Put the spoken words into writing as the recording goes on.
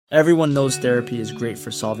Everyone knows therapy is great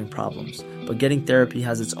for solving problems, but getting therapy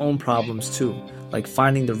has its own problems too, like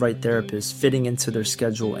finding the right therapist, fitting into their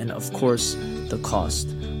schedule, and of course, the cost.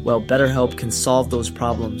 Well, BetterHelp can solve those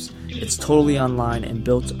problems. It's totally online and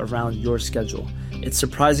built around your schedule. It's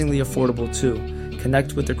surprisingly affordable too.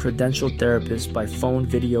 Connect with a credentialed therapist by phone,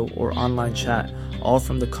 video, or online chat, all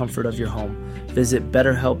from the comfort of your home. Visit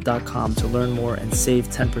BetterHelp.com to learn more and save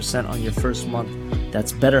 10% on your first month.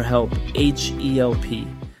 That's BetterHelp, H-E-L-P.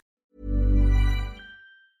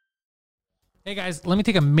 Hey guys, let me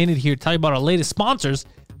take a minute here to tell you about our latest sponsors,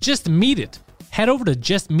 Just Meat It. Head over to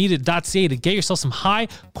justmeatit.ca to get yourself some high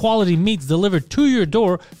quality meats delivered to your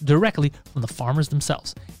door directly from the farmers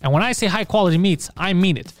themselves. And when I say high quality meats, I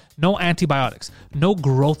mean it. No antibiotics, no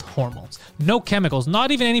growth hormones, no chemicals,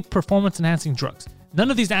 not even any performance enhancing drugs.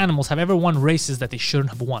 None of these animals have ever won races that they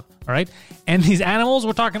shouldn't have won, all right? And these animals,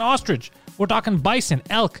 we're talking ostrich, we're talking bison,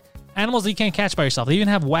 elk, animals that you can't catch by yourself. They even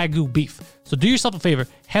have Wagyu beef. So do yourself a favor,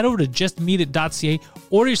 head over to justmeatit.ca,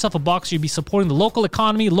 order yourself a box so you'll be supporting the local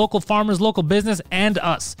economy, local farmers, local business, and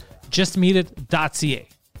us. Justmeatit.ca.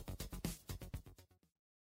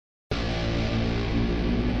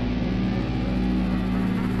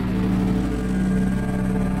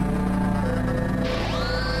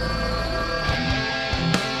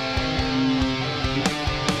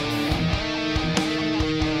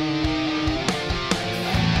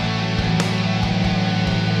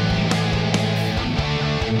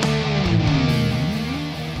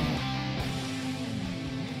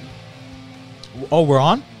 Oh, we're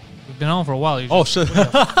on? We've been on for a while. Oh, shit.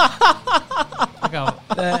 Hello,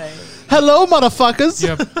 motherfuckers.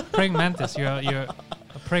 You're a praying mantis. You're a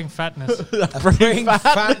praying fatness. Praying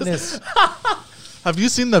fatness. Have you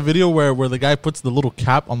seen the video where the guy puts the little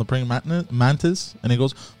cap on the praying mantis and he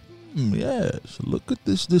goes, yes, look at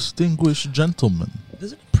this distinguished gentleman.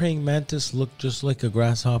 Doesn't a praying mantis look just like a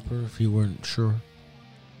grasshopper, if you weren't sure?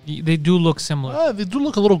 They do look similar. They do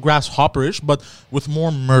look a little grasshopperish, but with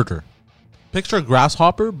more murder. Picture a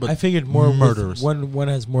grasshopper, but I figured more murderous. One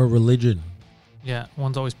has more religion. Yeah,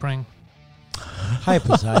 one's always praying. Hi,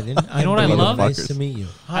 Poseidon. You know what I love? Nice to meet you.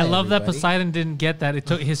 Hi, I love that everybody. Poseidon didn't get that. It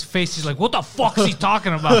took his face. He's like, "What the fuck is he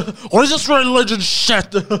talking about?" What is this religion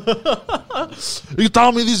shit? You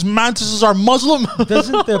telling me these mantises are Muslim?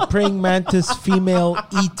 Doesn't the praying mantis female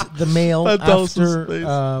eat the male after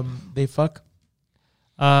they fuck?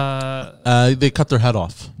 They cut their head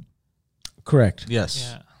off. Correct. Yes.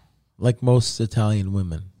 Yeah. Like most Italian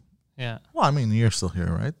women. Yeah. Well, I mean, you're still here,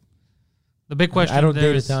 right? The big question. I don't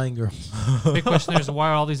there date is- Italian girls. The big question there is why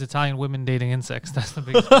are all these Italian women dating insects? That's the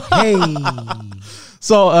big. Hey.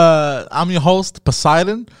 So I'm your host,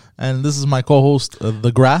 Poseidon, and this is my co-host,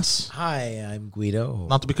 The Grass. Hi, I'm Guido.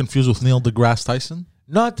 Not to be confused with Neil deGrasse Tyson.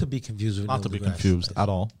 Not to be confused with Not Neil to be deGrasse confused Tyson. at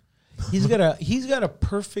all. He's got a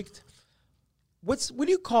perfect. What do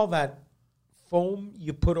you call that foam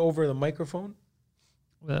you put over the microphone?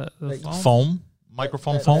 The Like foam? Foam?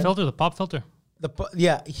 Microphone The foam? filter, the pop filter.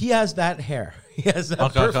 Yeah, he has that hair. He has that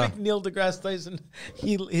Okay, perfect Neil deGrasse Tyson.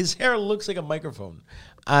 His hair looks like a microphone.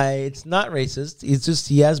 It's not racist. It's just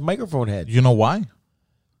he has microphone head. You know why?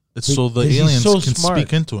 It's so the 'cause he's aliens so can smart.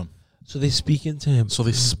 speak into him. So they speak into him. So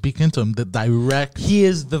they speak into him, the direct. He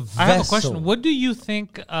is the vessel. I have a question. What do you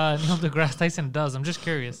think Neil deGrasse Tyson does? I'm just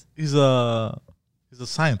curious. He's a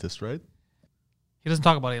scientist, right? He doesn't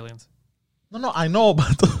talk about aliens. No, I know,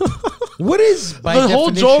 but What is by the whole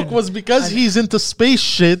definition- joke was because he's into space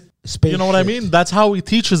shit. Space You know what I shit. mean? That's how he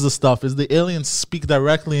teaches the stuff. Is the aliens speak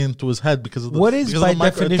directly into his head because of the. What is because by of the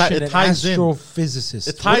micro- definition it an ties in. astrophysicist?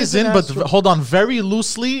 It What ties is an in, but astro- hold on, very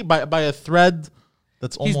loosely by a thread.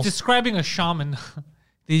 That's He's almost. describing a shaman.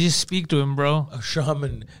 They just speak to him, bro. a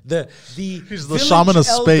shaman. The He's the village shaman of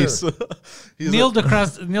elder. space. He's Neil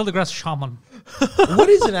deGrasse shaman. What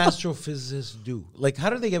does an astrophysicist do? Like, how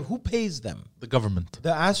do they get? Who pays them? the government.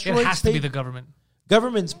 The asteroids. It has to pay- be the government.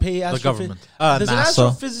 Governments pay astrophysics. government. Does NASA.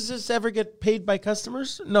 an astrophysicist ever get paid by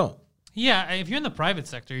customers? No. Yeah, if you're in the private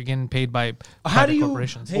sector, you're getting paid by How private do you?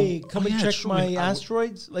 corporations. Hey, come and yeah, check true. my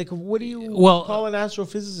asteroids. Like, what do you Well, call an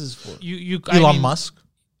astrophysicist for? Elon Musk.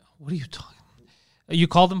 What are you talking? You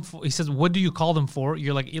call them for, he says, what do you call them for?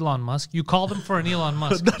 You're like Elon Musk. You call them for an Elon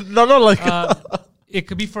Musk. No, like. It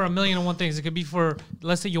could be for 1,000,001 things. It could be for,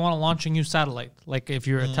 let's say you want to launch a new satellite. Like if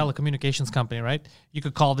you're a telecommunications company, right? You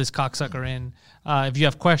could call this cocksucker in. If you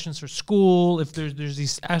have questions for school, if there's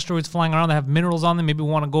these asteroids flying around that have minerals on them, maybe we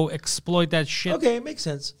want to go exploit that shit. Okay, it makes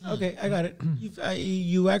sense. Okay, I got it.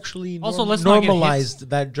 You actually Also, let's not get hit. normalized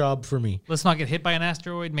that job for me. Let's not get hit by an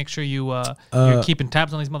asteroid. Make sure you're keeping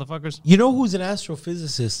tabs on these motherfuckers. You know who's an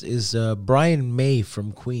astrophysicist is Brian May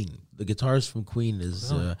from Queen. The guitarist from Queen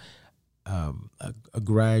is a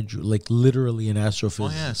graduate, like literally an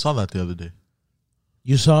astrophysicist. Oh yeah, I saw that the other day.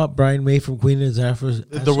 You saw Brian May from Queen is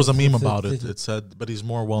There was a meme about it. It said, but he's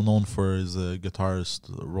more well known for his guitarist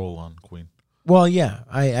role on Queen. Well, yeah,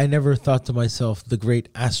 I never thought to myself the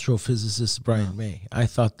great astrophysicist Brian May. I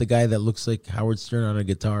thought the guy that looks like Howard Stern on a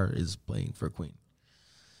guitar is playing for Queen.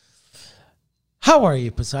 How are you,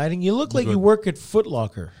 Poseidon? You look like you work at Foot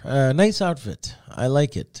Locker. Nice outfit. I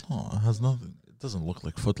like it. Oh, it has nothing. It doesn't look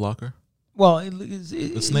like Foot Locker. Well,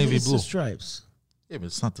 It's navy blue. The stripes. Yeah, but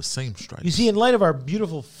it's not the same stripes. You see, in light of our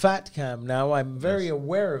beautiful fat cam now, I'm very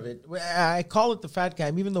aware of it. I call it the fat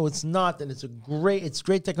cam, even though it's not, and it's great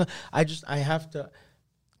technology. I have to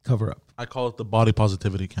cover up. I call it the body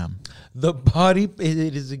positivity cam. The body,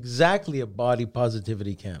 it is exactly a body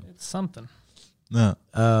positivity cam. It's something. Yeah.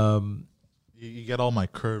 You get all my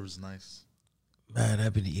curves nice. Man,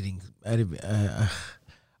 I've been eating.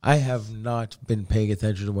 I have not been paying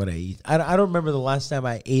attention to what I eat. I don't remember the last time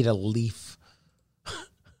I ate a leaf.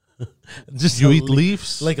 Just you eat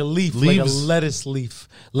leaves? Like a leaf, Leaves? like a lettuce leaf.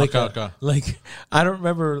 Like Okay. like I don't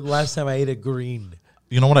remember the last time I ate a green.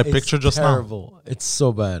 You know what I It's pictured just terrible. It's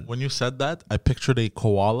so bad. now? When you said that, I pictured a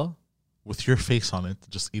koala with your face on it,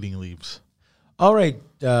 just eating leaves. All right,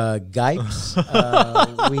 Gipes,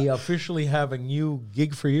 we officially have a new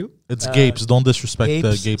gig for you. It's Gapes. Don't disrespect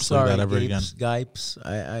Gapes like that ever again. Gipes,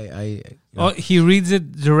 I Oh, he reads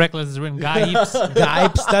it directly as it's written. Gipes.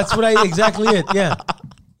 Gipes. That's what exactly it. Yeah,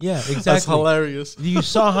 exactly. That's hilarious. You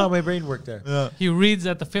saw how my brain worked there. Yeah. He reads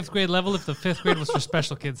at the 5th grade level if the 5th grade was for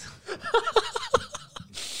special kids.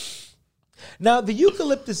 Now, the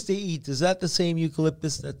eucalyptus they eat, is that the same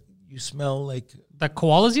eucalyptus that you smell like? The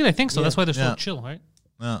koalas eat? I think so. Yeah. That's why they're so Yeah. chill, right?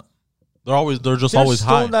 Yeah. They're just They're always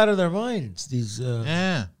high. stoned out of their minds. These.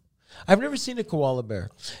 Yeah. I've never seen a koala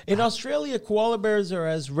bear. In Australia, koala bears are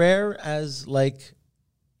as rare as like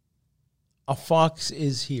a fox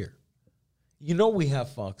is here. You know we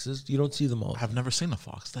have foxes. You don't see them all. I've never seen a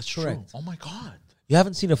fox. That's Correct. true. Oh my God. You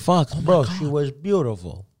haven't seen a fox, bro. God. She was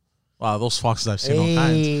beautiful. Wow, those foxes I've seen Hey. all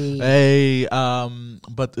kinds. Hey,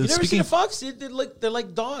 but You never speaking seen a of, fox? They're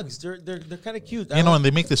like dogs. They're kind of cute. you know, and they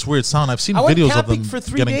make this weird sound. I've seen I went videos of camping them for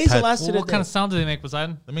 3 getting days. It pet. lasted What a day. kind of sound do they make,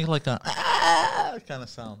 Poseidon? They make like a kind of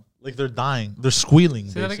sound, like they're dying. They're squealing.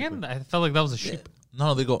 Say that basically. again? I felt like that was a sheep.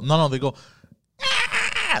 No, they go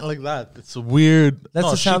like that. It's a weird. That's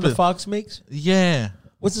no, the sound sheep the fox makes? Yeah.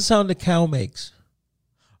 What's the sound the cow makes?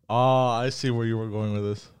 Oh, I see where you were going with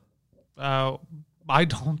this. I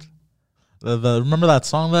don't. Remember that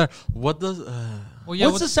song there? What does? Well, yeah.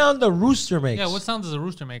 What's the sound the rooster makes? Yeah, what sound does a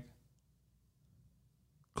rooster make?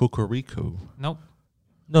 Cocorico. Nope.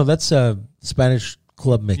 No, that's a Spanish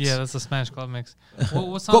club mix. Yeah, that's the Spanish club mix.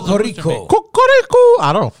 What sound does a rooster Cocorico. make? Cocorico.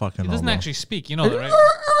 I don't fucking He know. doesn't bro. actually speak. You know that, right?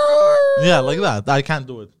 Yeah, like that. I can't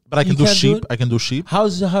do it, but I can You do can't do sheep. it? I can do sheep.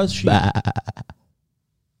 How's she? Bah.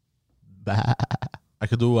 I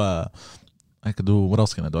could do. What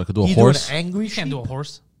else can I do? I could do a You horse. do an angry You can't sheep? do a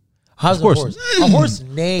horse. How's Of course. a horse? A horse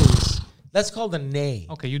neighs. That's called a neigh.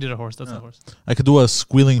 Okay, you did a horse. That's a horse. I could do a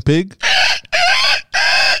squealing pig.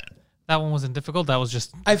 That one wasn't difficult. That was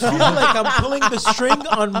just. I feel like I'm pulling the string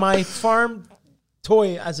on my farm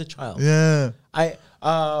toy as a child. Yeah. I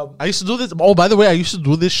used to do this. Oh, by the way, I used to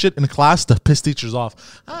do this shit in class to piss teachers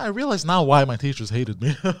off. I realize now why my teachers hated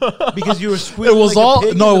me. because you were It squealing. was like a all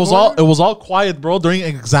pig no. in It the was all. corner? It was all quiet, bro. During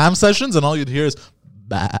exam sessions, and all you'd hear is.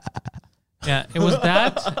 Bah. Yeah, it was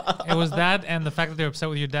that. It was that, and the fact that they were upset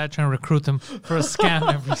with your dad trying to recruit them for a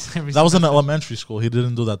scam every. That was in elementary school. He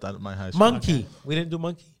didn't do that at my high school. Monkey. We didn't do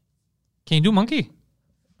monkey. Can you do monkey?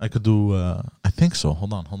 I could do. I think so.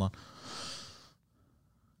 Hold on.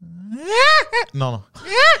 No.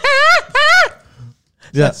 Yeah,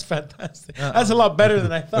 That's fantastic. That's a lot better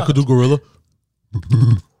than I I thought. could do gorilla.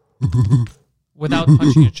 Without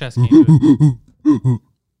punching your chest, can you do it?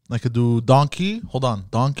 I could do donkey. Hold on,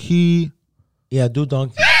 donkey. Yeah, do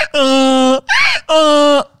donkey.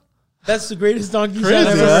 That's the greatest donkey sound Crazy,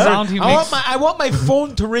 I've huh? ever heard. Sound he makes. I want my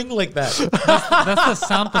phone to ring like that. That's the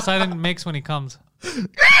sound Poseidon makes when he comes.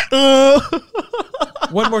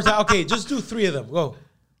 One more time. Okay, just do 3 of them. Go.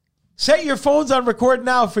 Set your phones on record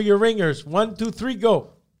now for your ringers. 1, 2, 3, go.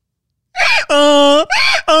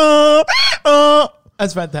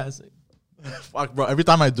 That's fantastic. Fuck, bro. Every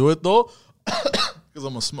time I do it though, because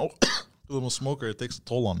I'm a smoker, it takes a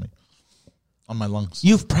toll on me, on my lungs.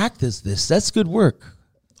 You've practiced this. That's good work.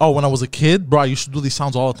 Oh, when I was a kid, bro, I used to do these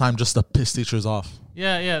sounds all the time just to piss teachers off.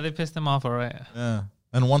 Yeah, they pissed him off, all right. Yeah.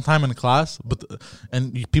 And one time in class,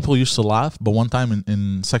 people used to laugh, but one time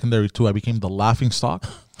in secondary too, I became the laughing stock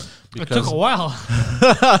It took a while.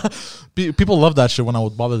 People love that shit when I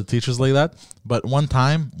would bother the teachers like that. But one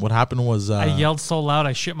time, what happened was I yelled so loud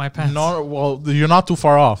I shit my pants. no. Well, you're not too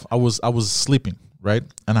far off. I was sleeping, right,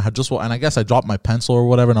 and I had just and I guess I dropped my pencil or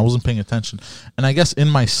whatever, and I wasn't paying attention. And I guess in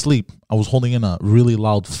my sleep, I was holding in a really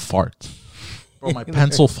loud fart. Bro, my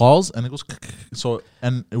pencil falls and it goes so,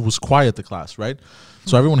 and it was quiet the class, right?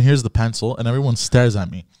 So everyone hears the pencil and everyone stares at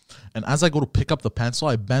me. And as I go to pick up the pencil,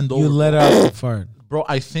 I bend over. You let out the fart. Bro,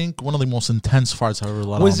 I think one of the most intense farts I've ever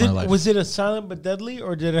let out Was in it my life. was it a silent but deadly,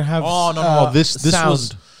 or did it have? Oh no! This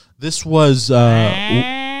sound? was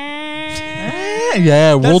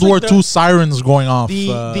yeah, World like War the- II sirens going off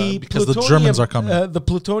the because the Germans are coming. The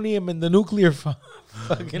plutonium and the nuclear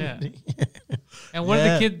fucking. Yeah. And one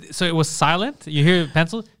Yeah. of the kids, so it was silent. You hear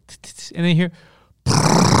pencil, and then you hear.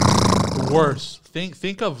 Worse.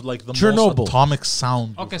 Think of like the Chernobyl. most atomic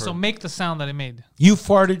sound. Okay, you've so heard. make the sound that it made. You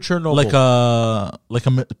farted Chernobyl.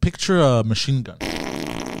 picture a machine gun.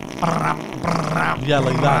 Yeah,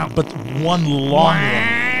 like that, but one long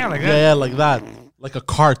one. Like Yeah, like that. Like a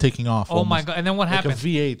car taking off. Oh my almost. god! And then what Like happened? a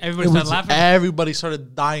V8. Everybody started laughing. Everybody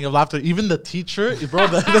started dying of laughter. Even the teacher, bro.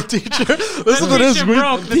 The teacher. Listen to this, teacher bro.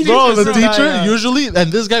 broke. The Bro, teacher the broke. teacher usually,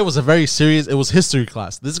 and this guy was a very serious. It was history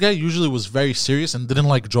class. This guy usually was very serious and didn't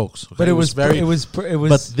like jokes. Okay? but it was very. it was.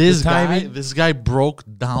 But this the guy, timing. this guy broke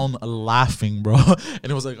down laughing, bro.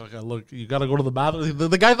 And it was like, okay, look, you gotta go to the bathroom.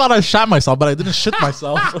 The guy thought I shot myself, but I didn't shit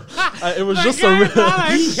myself. It was just guy a real. thought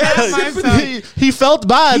I shot myself. He felt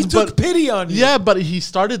bad, He took but pity on you. yeah, but he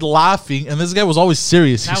started laughing, and this guy was always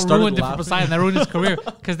serious. He That started ruined it for laughing. Poseidon. That ruined his career.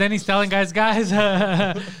 Because then he's telling guys,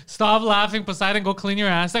 stop laughing. Poseidon, go clean your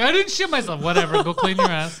ass. Like, I didn't shit myself. Whatever, go clean your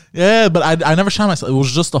ass. Yeah, but I never shot myself. It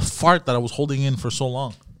was just a fart that I was holding in for so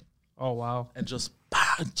long, Oh, wow. and just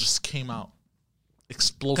it just came out,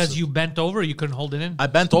 explosive. Because you bent over, you couldn't hold it in. I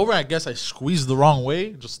bent over. I guess I squeezed the wrong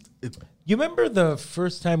way. You remember the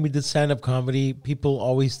first time we did stand-up comedy? People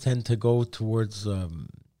always tend to go towards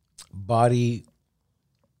body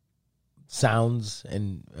sounds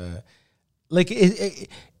and like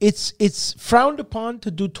it's frowned upon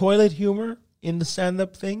to do toilet humor in the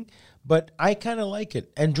stand-up thing, but I kind of like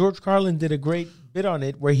it. And George Carlin did a great bit on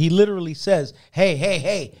it where he literally says,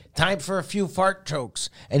 hey, time for a few fart jokes.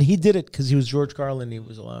 And he did it because he was George Carlin. He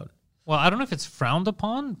was allowed. Well, I don't know if it's frowned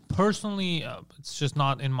upon. Personally, it's just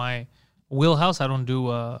not in my wheelhouse. I don't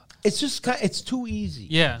do... It's just it's too easy.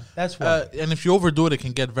 yeah. That's why. And if you overdo it, it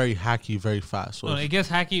can get very hacky very fast. So No, it gets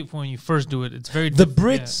hacky when you first do it. It's very... The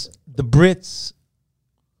diff- Brits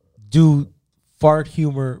do fart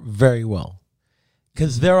humor very well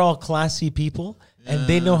because they're all classy people and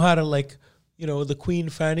they know how to, like, you know, the Queen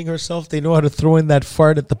fanning herself. They know how to throw in that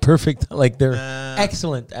fart at the perfect, like they're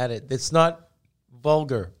excellent at it. It's not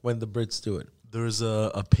vulgar when the Brits do it. there's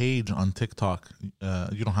a page on TikTok.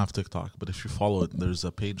 You don't have TikTok, but if you follow it, there's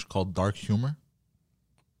a page called Dark Humor.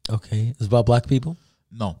 Okay, it's about black people.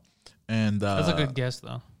 No, and That's a good guess,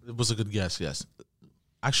 though. It was a good guess, yes.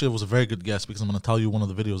 Actually, it was a very good guess because I'm going to tell you one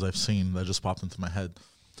of the videos I've seen that just popped into my head.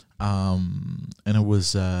 And it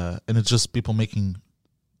was, and it's just people making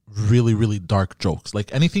really, really dark jokes.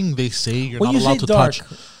 Like anything they say, you're When not you allowed say to dark,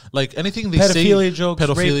 touch. Like anything they say, pedophilia jokes,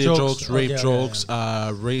 pedophilia rape jokes, rape Okay, jokes,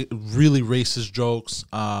 really racist jokes,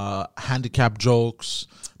 handicap jokes,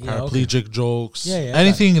 Yeah, paraplegic jokes. Yeah, yeah,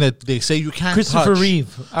 anything that they say you can't Christopher touch.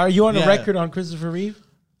 Reeve. Are you on a Yeah. record on Christopher Reeve?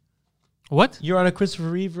 What? You're on a Christopher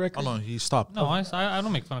Reeve record? Oh no, he stopped. No, I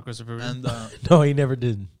don't make fun of Christopher Reeve. And No, he never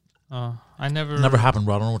did. I never... never happened,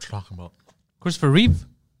 bro. I don't know what you're talking about. Christopher Reeve?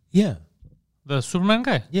 Yeah, The Superman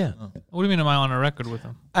guy? yeah. What do you mean am I on a record with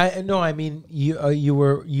him? I mean you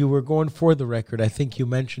were going for the record. I think you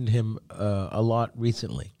mentioned him a lot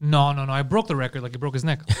recently. No. I broke the record like he broke his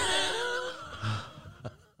neck.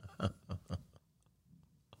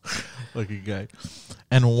 Lucky guy.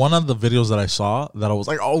 And one of the videos that I saw that I was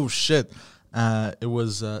like, oh shit, it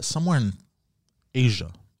was somewhere in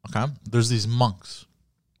Asia. Okay, there's these monks,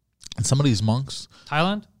 and some of these monks,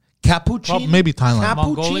 Thailand? Capuchin, maybe Thailand,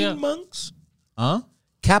 Capuchin Mongolia? monks, huh?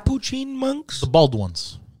 Capuchin monks, The bald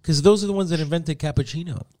ones. because those are the ones that invented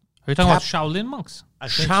cappuccino. Are you talking about Cap- Shaolin monks? I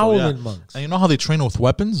think Shaolin monks. And you know how they train with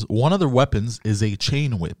weapons? One of their weapons is a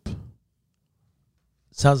chain whip.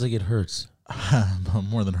 Sounds like it hurts.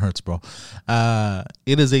 More than hurts, bro.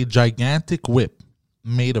 It is a gigantic whip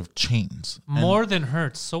made of chains. And More than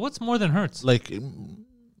hurts. So what's more than hurts? like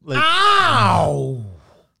Ow!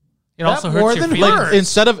 It also that more hurts your than feelings.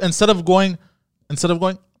 hurts. instead of going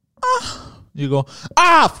you go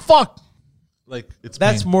fuck. Like it's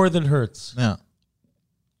That's pain. more than hurts. Yeah.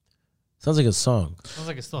 Sounds like a song. Sounds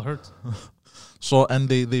like it still hurts. So, and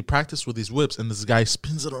they practice with these whips, and this guy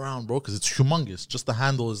spins it around, bro, because it's humongous. Just the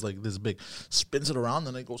handle is like this big. Spins it around,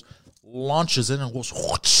 and it goes, launches in, and goes,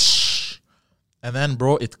 whoosh. And then,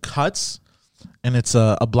 bro, it cuts, and it's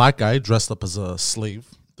a black guy dressed up as a slave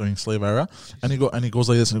during slave era, and he goes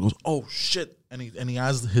like this, and he goes, oh shit, and he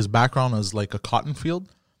has his background as like a cotton field,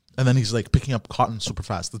 and then he's like picking up cotton super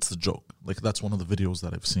fast. That's the joke. Like that's one of the videos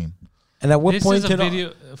that I've seen. And at what This point is a in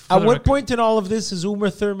video. at what point in all of this is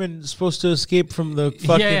Uma Thurman supposed to escape from the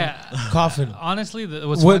fucking coffin? Honestly,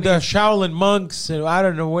 what's With funny the is Shaolin monks, and I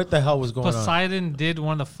don't know what the hell was going on. Poseidon did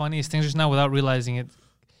one of the funniest things just now without realizing it.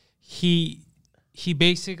 He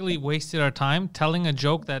basically wasted our time telling a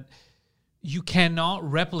joke that you cannot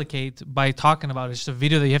replicate by talking about it. It's just a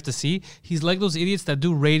video that you have to see. He's like those idiots that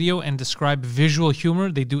do radio and describe visual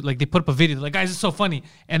humor. They do like they put up a video, they're like, guys, it's so funny,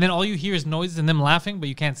 and then all you hear is noises and them laughing, but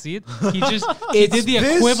you can't see it. He did the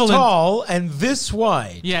this equivalent. tall and this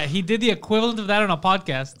wide. Yeah, he did the equivalent of that on a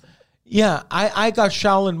podcast. Yeah, I got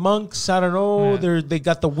Shaolin monks. I don't know. Yeah. They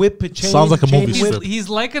got the whip. Chain, Sounds like a chain movie whip. strip. He's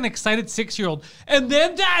like an excited 6-year-old, and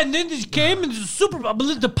then it came and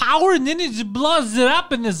the power, and then it blows it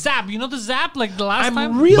up and the zap. You know the zap, like the last time.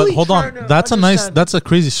 I'm really. But hold trying on, to that's understand. that's a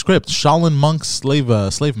crazy script. Shaolin monks, slave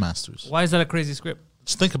masters. Why is that a crazy script?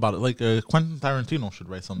 Just think about it. Like Quentin Tarantino should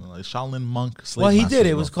write something like Shaolin monk, slave. Well, he masters, did. It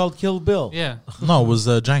bro. was called Kill Bill. Yeah, No, it was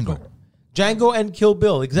Django. Django and Kill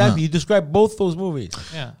Bill. Exactly. Yeah. You described both those movies.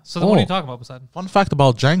 yeah. So then what are Oh. you talking about, Poseidon? Fun fact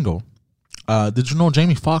about Django. Did you know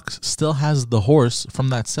Jamie Foxx still has the horse from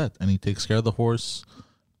that set, and he takes care of the horse?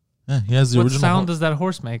 Yeah, he has the What original sound does that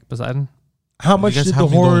horse make, Poseidon? How much guys did have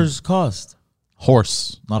the me going. horrors cost?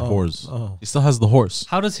 horse, not horse. oh. He still has the horse.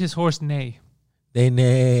 How does his horse neigh? They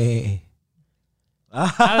nay.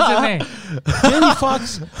 How does it neigh? Jamie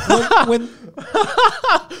Foxx, when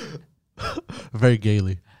Very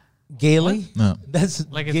gaily. Gaily, No, that's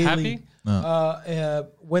Like it's gaily. happy?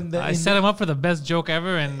 When the I set him up for the best joke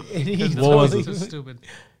ever, and He the was was it? so stupid.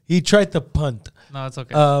 he tried to punt. No, it's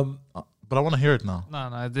okay. but I want to hear it now.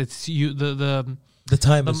 no, it's you. The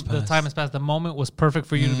time has The passed. time has passed. The moment was perfect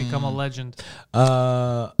for you to become a legend.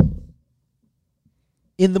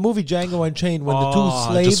 In the movie Django Unchained, when the I two just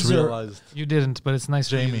slaves are realized. You didn't, but it's nice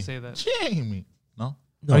for you Jamie. to say that. Jamie. No.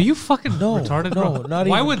 No. Are you fucking No, retarded, no, bro? not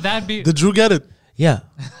Why even. would that be? Did Drew get it? yeah,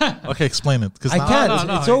 Okay, explain it. Because I can't. no, It's,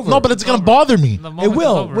 no, it's it- over. No, but it's gonna over. bother me. The it moment is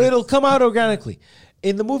will. over. It'll come out organically.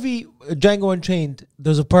 In the movie Django Unchained,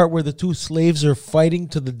 there's a part where the two slaves are fighting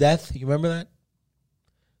to the death. You remember that?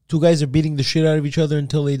 Two guys are beating the shit out of each other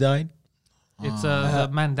until they died. It's the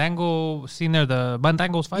Mandango scene there. The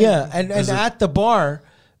Mandango's fighting. Yeah, and at the bar,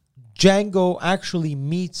 Django actually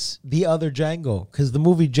meets the other Django because the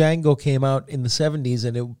movie Django came out in the 70s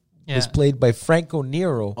and it was Yeah. played by Franco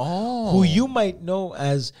Nero, who you might know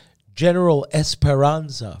as General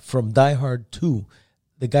Esperanza from Die Hard 2,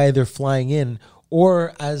 the guy they're flying in,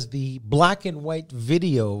 or as the black and white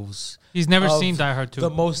videos. He's never of seen Die Hard 2. The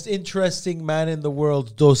most interesting man in the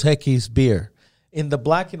world, Dos Equis beer. In the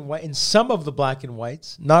black and white, in some of the black and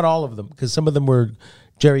whites, not all of them, because some of them were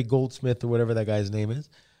Jerry Goldsmith or whatever that guy's name is.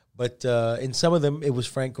 But in some of them, it was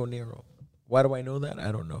Franco Nero. Why do I know that?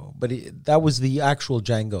 I don't know. But that was the actual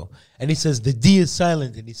Django. And he says, the D is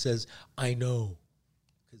silent. And he says, I know.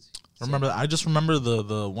 I just remember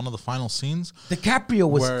the one of the final scenes. DiCaprio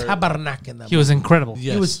was Where- tabarnak in that He was incredible.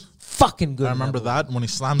 Yes. He was fucking good. I in remember movie. that when he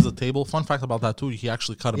slams the table. Fun fact about that too, he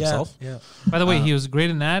actually cut Yeah, himself. yeah. By the way, he was great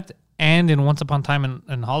in that and in Once Upon a Time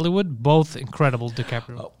in Hollywood. Both incredible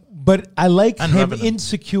DiCaprio. But I like And him Revenant.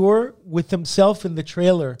 insecure with himself in the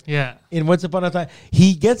trailer. Yeah. In Once Upon a Time,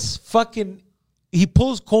 he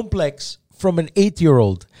pulls complex from an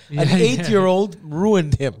 8-year-old. Yeah, An yeah. 8-year-old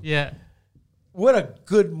ruined him. Yeah. What a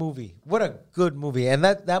good movie. What a good movie. And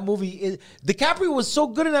that movie is DiCaprio was so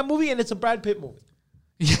good in that movie, and it's a Brad Pitt movie.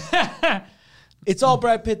 It's all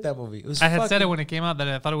Brad Pitt, that movie. It was I had said fucking- it when it came out that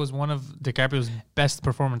I thought it was one of DiCaprio's best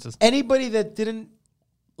performances. Anybody that didn't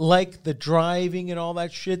like the driving and all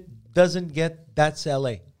that shit doesn't get that's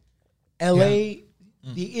LA. LA,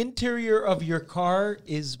 the interior of your car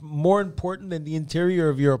is more important than the interior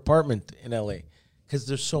of your apartment in LA because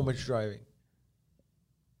there's so much driving.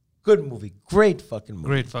 Good movie. Great fucking movie.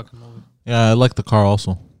 Great fucking movie. Yeah, I like the car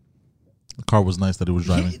also. The car was nice that he was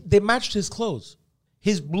driving. They matched his clothes.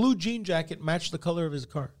 His blue jean jacket matched the color of his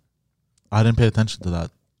car. I didn't pay attention to that.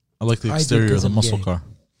 I like the I did exterior 'cause of the I'm muscle gay. car.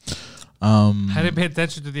 I didn't pay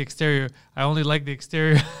attention to the exterior. I only like the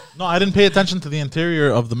exterior. No, I didn't pay attention to the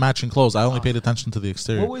interior of the matching clothes. I only paid attention to the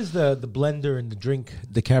exterior. What was the blender and the drink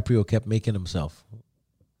DiCaprio kept making himself?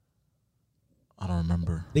 I don't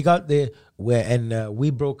remember. They got the where and we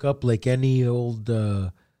broke up like any old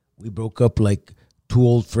We broke up like two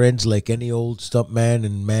old friends, like any old stuntman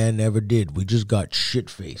and man ever did. We just got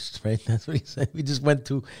shit-faced, right? That's what he said. We just went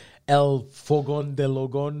to El Fogón de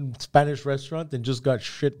Logon Spanish restaurant and just got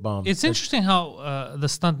shit-bombed. It's interesting how the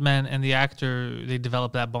stuntman and the actor, they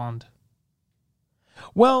develop that bond.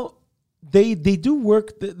 Well, they do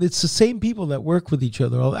work. It's the same people that work with each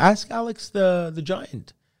other. I'll ask Alex the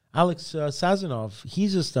Giant, Alex Sazonov.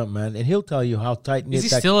 He's a stuntman, and he'll tell you how tight knit.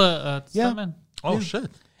 Is he still a stuntman? Oh, Yeah.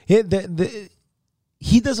 shit.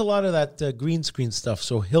 He does a lot of that green screen stuff,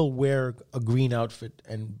 so he'll wear a green outfit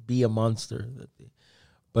and be a monster.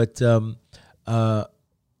 But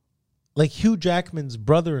like Hugh Jackman's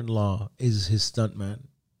brother-in-law is his stuntman,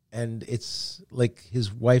 and it's like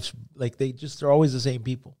his wife's. Like they're always the same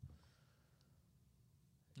people.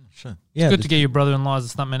 Shit. Yeah, Good to get your brother-in-law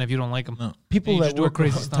as a stuntman if you don't like him. No. people you that just do a work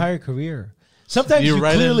crazy their stunt. entire career. Sometimes You're you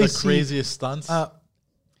right in clearly the see. craziest stunts.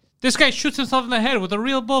 This guy shoots himself in the head with a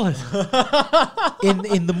real bullet.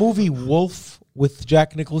 in the movie Wolf with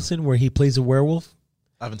Jack Nicholson, where he plays a werewolf.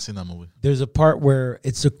 I haven't seen that movie. There's a part where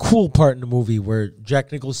it's a cool part in the movie where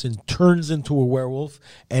Jack Nicholson turns into a werewolf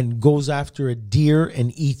and goes after a deer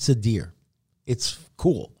and eats a deer. It's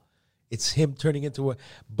cool. It's him turning into a,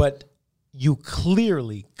 but you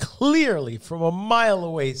clearly from a mile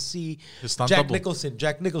away see His stunt Jack double. Nicholson,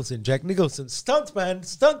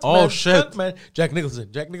 stuntman, Oh, shit. stuntman, Jack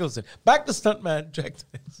Nicholson, back to stuntman, Jack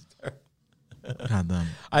Nicholson. God damn.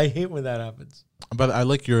 I hate when that happens. But I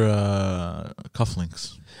like your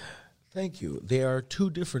cufflinks. Thank you. They are two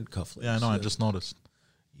different cufflinks. Yeah, I know. I just noticed.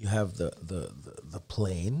 You have the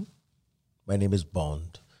plain. My name is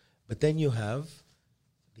Bond. But then you have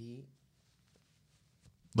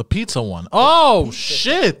The pizza one. Oh,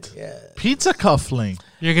 shit. Yeah. Pizza cufflink.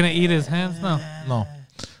 You're going to eat his hands? No. No.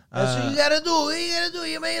 That's what you gotta do. What you gotta do?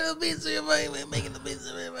 You're making the pizza. You're making the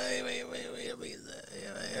pizza.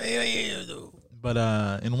 But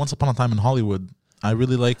in Once Upon a Time in Hollywood, I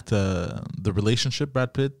really liked the relationship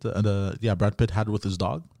Brad Pitt had with his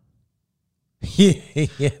dog. Yeah,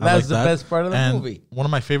 that I like was the that. best part of the And movie. one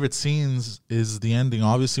of my favorite scenes is the ending,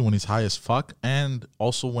 obviously when he's high as fuck, and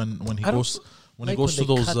also when he I don't goes like to when those.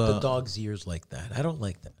 they cut the dog's ears like that. I don't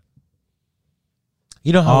like that.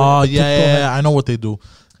 You know how? Oh a yeah, typical yeah, I know what they do.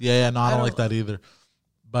 Yeah, no, I don't like don't- that either.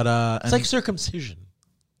 But It's and like circumcision.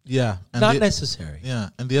 yeah, and Not the, necessary. yeah,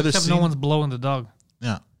 and the other Except scene. no one's blowing the dog.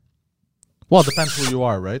 Yeah. Well, it depends who you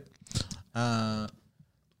are, right?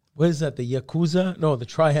 What is that? The Yakuza? No, the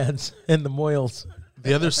Triads and the Moyles.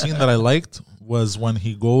 The other scene that I liked was when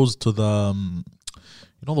he goes to the,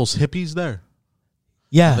 those hippies there.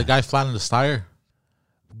 Yeah, The guy flattened his tire,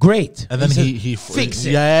 great. and then said, he fix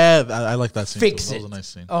it. Yeah, I like that scene. Fix too. it. That was a nice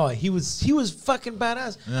scene. Oh, he was fucking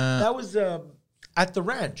badass. Yeah. That was at the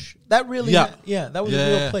ranch. That really, Yeah. that was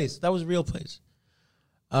a real place. That was a real place.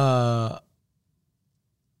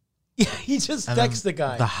 Yeah, he just And then texts the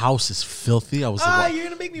guy. The house is filthy. I was like, You're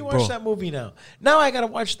gonna make me watch Bro. that movie now. Now I gotta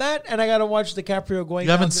watch that, and I gotta watch DiCaprio going.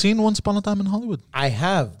 you haven't down seen Once Upon a Time in Hollywood? I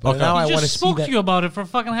have, but Okay. now I I want to just see spoke that. to you about it for a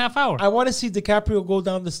fucking half hour. I want to see DiCaprio go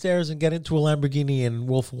down the stairs and get into a Lamborghini in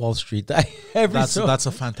Wolf of Wall Street. That's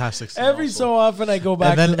a fantastic scene. every also. so often I go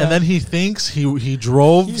back. and to that. then he thinks he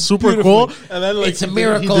drove He's super beautiful. cool, and then like It's a he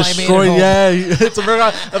miracle I made it destroyed. home. Yeah, it's a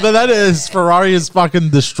miracle. And then his Ferrari is fucking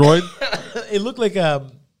destroyed. It looked like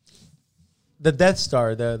the Death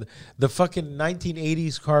Star. The fucking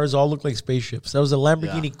 1980s cars all look like spaceships. That was a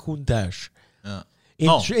Lamborghini Yeah. Countach. Yeah. In,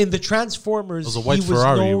 No. in the Transformers, It was a white he was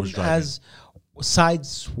Ferrari he known was driving. as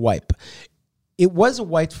Sideswipe. It was a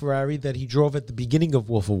white Ferrari that he drove at the beginning of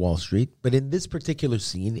Wolf of Wall Street, but in this particular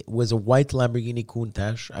scene, it was a white Lamborghini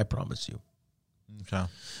Countach. I promise you. Okay.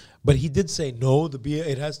 But he did say no.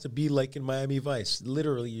 It has to be like in Miami Vice.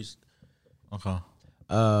 Literally, Okay.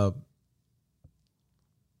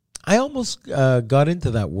 I almost got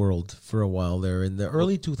into that world for a while there. In the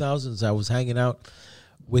early 2000s, I was hanging out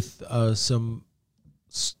with some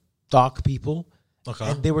stock people, Okay.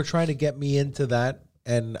 and they were trying to get me into that.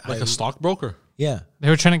 And Like a stockbroker. Yeah. They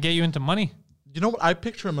were trying to get you into money. You know what? I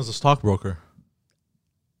picture him as a stockbroker.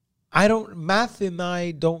 Math and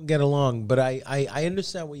I don't get along, but I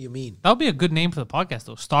understand what you mean. That would be a good name for the podcast,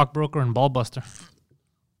 though. Stockbroker and Ballbuster.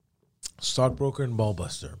 Stockbroker and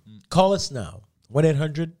Ballbuster. Call us now.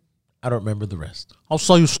 1-800. I don't remember the rest. I'll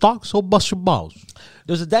sell you stocks. So bust your balls.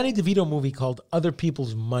 There's a Danny DeVito movie called Other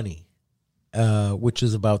People's Money, which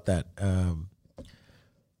is about that.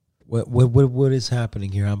 What is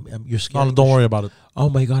happening here? You're scared. No, don't worry about it. Oh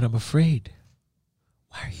my God, I'm afraid.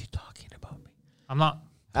 Why are you talking about me? I'm not.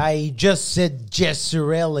 I just said Jess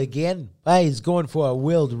Sorrell again. He's going for a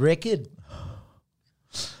world record.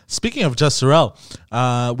 Speaking of Jess Sorrell,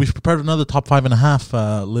 we've prepared another top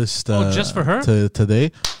 5.5 list. Just for her?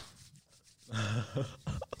 Today.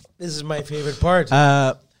 This is my favorite part.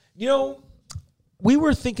 You know, we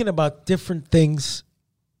were thinking about different things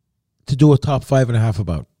to do a top 5.5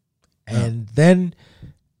 about. And then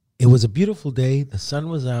it was a beautiful day. The sun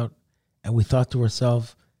was out. And we thought to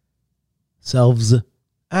ourselves,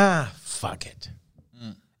 fuck it.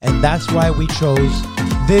 And that's why we chose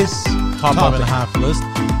this Top topic. 5.5 list.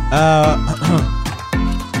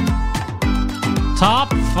 Top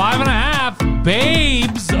 5.5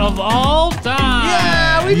 babes of all time.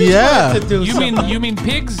 Yeah, we just Yeah. wanted to do You mean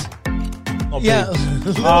pigs? Yeah.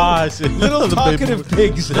 I see. Little The baby- talkative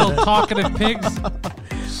pigs. Little talkative pigs.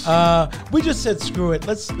 We just said screw it.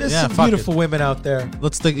 There's Yeah, some fuck beautiful women out there.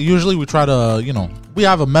 Let's think. Usually we try to, we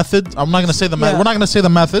have a method. I'm not going to say the method. Yeah. We're not going to say the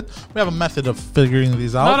method. We have a method of figuring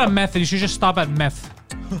these out. Not a method. You should just stop at meth.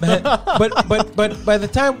 but by the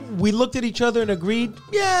time we looked at each other and agreed,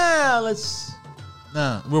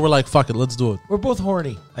 Nah, we were like, fuck it, let's do it. we're both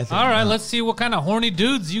horny, I think. All right, let's see what kind of horny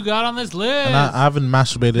dudes you got on this list. And I haven't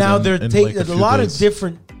masturbated Now in, there in take like a a few lot days. of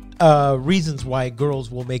different reasons why girls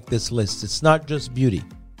will make this list. It's not just beauty.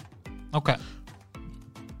 Okay.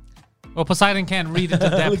 Well, Poseidon can't read into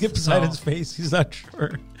depth. Look at Poseidon's so- face. He's not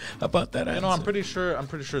sure about that answer. I'm pretty sure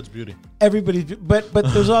it's beauty. Everybody, but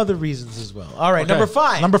there's other reasons as well. All right, Okay. number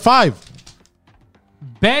 5. Number 5.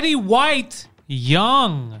 Betty White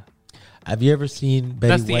Young. Have you ever seen Betty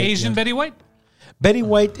That's the White? Asian Yeah. Betty White? Betty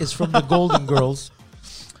White is from the Golden Girls,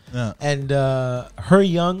 Yeah. and her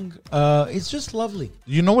young, it's just lovely.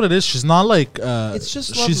 You know what it is? She's not like It's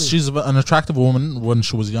just lovely. she's an attractive woman when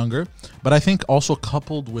she was younger, but I think also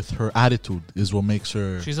coupled with her attitude is what makes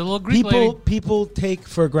her. She's a little Greek lady. People take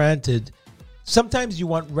for granted. Sometimes you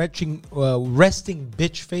want resting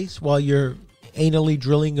bitch face while you're anally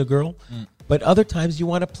drilling a girl, but other times you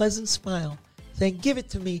want a pleasant smile, saying "Give it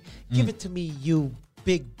to me, give it to me, you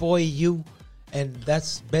big boy, you." And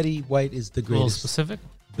that's Betty White is the A little greatest. specific.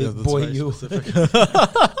 Yeah, Big that's boy, very you. specific.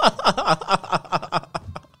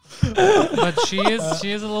 But she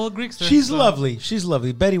is a little Greekster. She's so- lovely. She's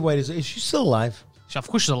lovely. Betty White is she still alive? Of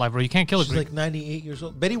course she's alive, bro. You can't kill a She's Greek. like 98 years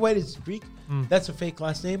old. Betty White is Greek. That's a fake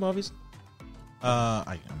last name, obviously.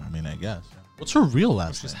 I mean, I guess. What's her real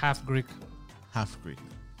last She's name? half Greek. Half Greek.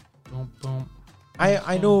 Boom, boom.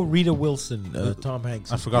 I know Rita Wilson, Tom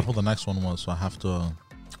Hanks. I is forgot Greek. who the next one was, so I have to.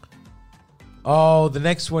 Oh, the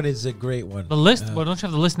next one is a great one. The list? Well, don't you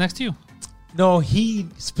have the list next to you? No, he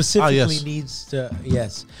specifically yes. needs to.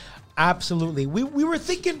 Yes, absolutely. We were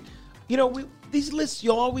thinking, these lists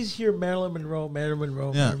you'll always hear Marilyn Monroe, Marilyn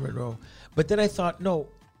Monroe. But then I thought, no,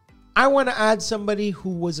 I want to add somebody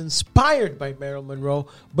who was inspired by Marilyn Monroe,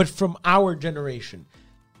 but from our generation.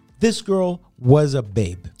 This girl was a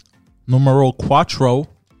babe. Numero cuatro.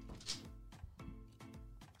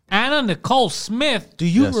 Anna Nicole Smith. Do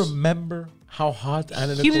you Yes. remember how hot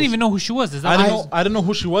Anna He didn't even know who she was. Is that I didn't know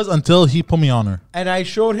who she was until he put me on her. And I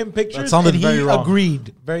showed him pictures, That sounded and very he wrong.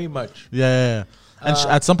 agreed very much. Yeah. And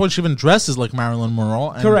at some point, she even dresses like Marilyn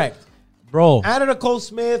Monroe. And Correct. Bro. Anna Nicole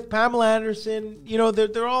Smith, Pamela Anderson,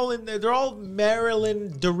 they're all in there. They're all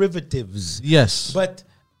Marilyn derivatives. Yes. But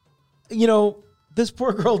this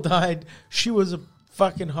poor girl died. She was a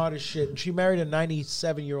fucking hot as shit. And she married a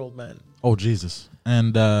 97-year-old man. Oh, Jesus.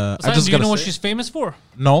 And I Poseidon, just do you gotta know what say- she's famous for?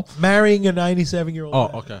 No. Marrying a 97-year-old Oh,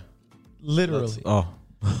 man. okay. Literally. Oh.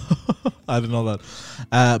 I didn't know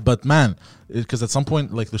that. But man, because at some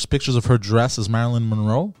point, like, there's pictures of her dress as Marilyn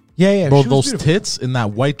Monroe. Yeah. Bro, she was those beautiful. tits in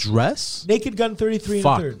that white dress. Naked Gun 33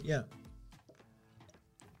 Fuck. and a third. Yeah.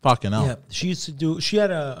 Fucking hell. Yeah. She used to do. She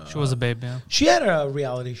had a babe, yeah. She had a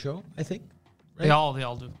reality show, I think. Right? They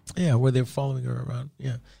all do. Yeah, where they're following her around.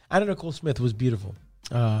 Yeah. Anna Nicole Smith was beautiful.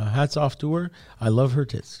 Hats off to her. I love her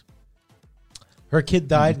tits. Her kid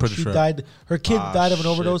died. And pretty she sure. died. Her kid died of an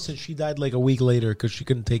shit. overdose, and she died like a week later because she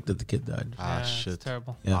couldn't take that the kid died. Yeah, Shit. It's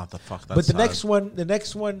terrible. Yeah. The fuck. That's But the sad.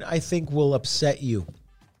 next one, I think will upset you,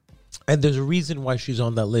 and there's a reason why she's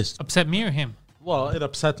on that list. Upset me or him? Well, it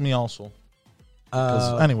upset me also.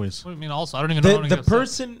 'Cause anyways. What do you mean also? I don't even know. how to The get upset.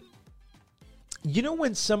 person,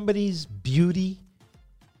 when somebody's beauty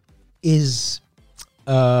is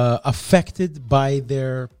affected by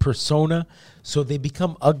their persona, so they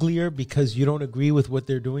become uglier because you don't agree with what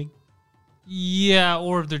they're doing. Yeah,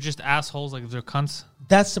 or if they're just assholes, like if they're cunts.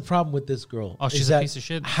 That's the problem with this girl. Oh, she's is a that piece of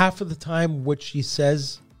shit. Half of the time, what she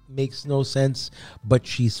says makes no sense, but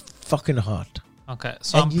she's fucking hot. Okay,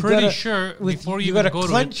 so And I'm you pretty gotta- sure before you you gotta even go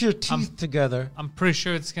clench to your it, teeth together. I'm pretty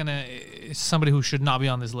sure it's somebody who should not be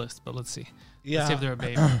on this list. But let's see. Let's see if they're a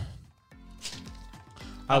babe.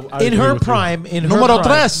 I In agree her with you. prime, in her Numero prime.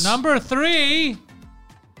 tres. Number 3,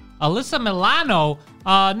 Alyssa Milano,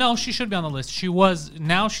 no, she should be on the list. She was.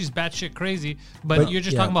 Now she's batshit crazy. But you're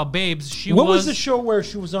just talking about babes. What was the show where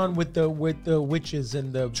she was on with the witches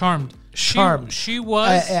and the Charmed? Charmed. She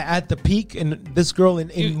was at the peak, and this girl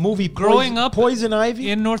in movie growing up Poison Ivy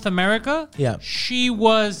in North America. Yeah, she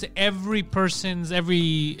was every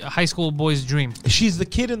high school boy's dream. She's the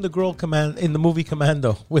kid in the movie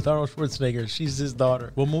Commando with Arnold Schwarzenegger. She's his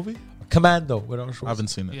daughter. What movie? Commando with Arnold Schwarzenegger. I haven't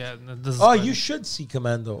seen it. Yeah. You should see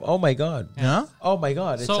Commando. Oh my god. Yeah. Oh my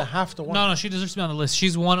god. It's a have to watch. No, she deserves to be on the list.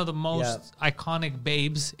 She's one of the most iconic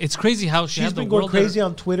babes. It's crazy how she's been going crazy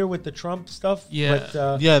on Twitter with the Trump stuff. Yeah.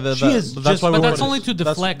 But, that's why. But that's only to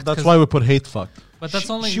deflect. That's why we put hate fuck. But that's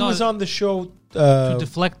only she was on the show to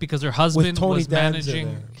deflect because her husband was Danza managing.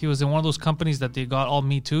 there. He was in one of those companies that they got all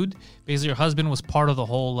Me Too'd. Basically, her husband was part of the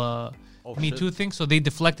whole Me Too thing. So they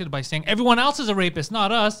deflected by saying everyone else is a rapist,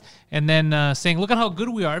 not us, and then saying, "Look at how good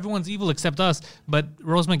we are. Everyone's evil except us." But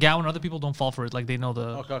Rose McGowan and other people don't fall for it. Like they know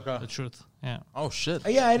the truth. Yeah. Oh shit.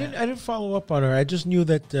 Yeah, I didn't follow up on her. I just knew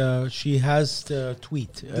that she has to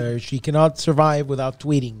tweet. She cannot survive without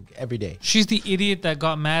tweeting every day. She's the idiot that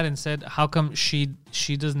got mad and said, "How come she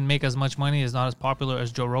doesn't make as much money, is not as popular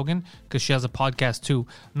as Joe Rogan? Because she has a podcast too."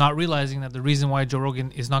 Not realizing that the reason why Joe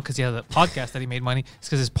Rogan is not because he has a podcast that he made money, it's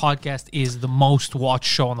because his podcast is the most watched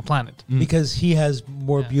show on the planet. Because he has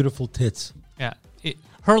more beautiful tits. Yeah.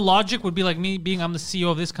 Her logic would be like me being, I'm the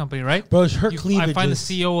CEO of this company, right? Bro, her cleavage. I find the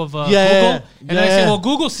CEO of Google, and then I say, well,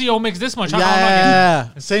 Google CEO makes this much. How come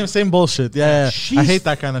I'm not getting same bullshit. Yeah, I hate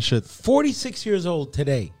that kind of shit. 46 years old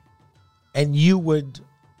today, and you would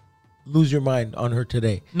lose your mind on her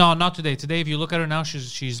today. No, not today. Today, if you look at her now,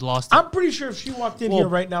 she's lost it. I'm pretty sure if she walked in here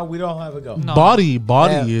right now, we'd all have a go. No. Body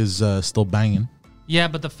is still banging. Yeah,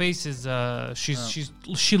 but the face is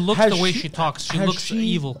she looks the way she talks. She looks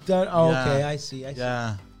evil. Okay, I see.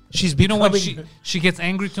 Yeah. She's you know when she gets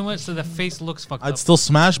angry too much, so the face looks fucked up. I'd still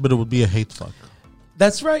smash, but it would be a hate fuck.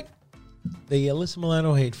 That's right. The Alyssa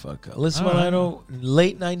Milano hate fuck. Alyssa Milano,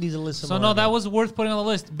 late 90s Alyssa Milano. No, that was worth putting on the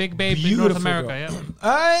list. Big babe in North America,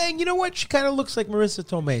 yeah. You know what? She kind of looks like Marissa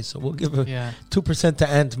Tomei, so we'll give her 2% to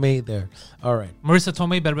Aunt May there. All right. Marissa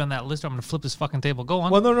Tomei better be on that list or I'm going to flip this fucking table. Go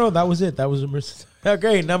on. Well, no, that was it. That was Marissa.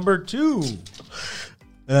 Okay, number 2.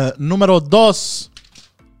 Numero dos.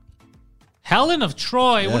 Helen of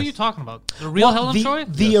Troy. Yes. What are you talking about? The real Helen of Troy?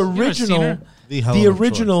 The original. The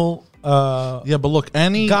original. Yeah, but look,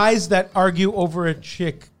 any guys that argue over a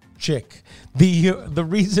chick. The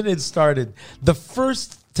reason it started, the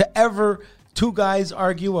first to ever 2 guys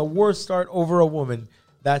argue a war start over a woman.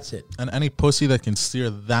 That's it. And any pussy that can steer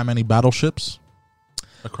that many battleships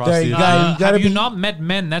across there, the have you not met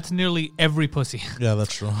men? That's nearly every pussy. Yeah,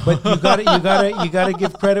 that's true. But you gotta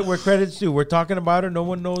give credit where credit's due. We're talking about her. No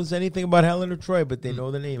one knows anything about Helen of Troy, but they know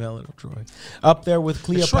the name Helen of Troy. Up there with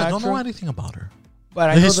Cleopatra. I don't know anything about her.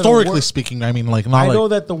 But historically speaking, I mean, like, not I know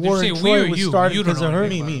that the war in Troy was started because of her.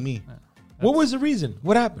 Me. What was the reason?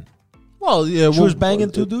 What happened? Well, yeah, she was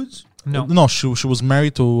banging 2 dudes. No, she was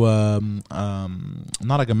married to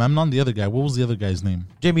not Agamemnon, the other guy. What was the other guy's name?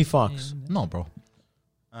 Jamie Foxx. No, bro.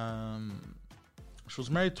 She was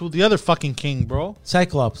married to the other fucking king, bro.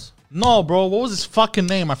 Cyclops. No, bro. What was his fucking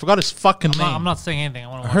name? I forgot his fucking name. I'm not saying anything. I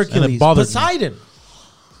want to Hercules. Poseidon.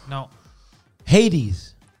 No. Hades.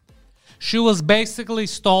 She was basically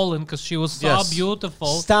stolen because she was so beautiful.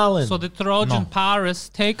 Stalin. So the Trojan Paris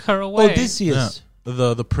take her away. Odysseus.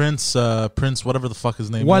 Yeah. The prince, whatever the fuck his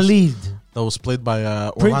name Walid. is. That was played by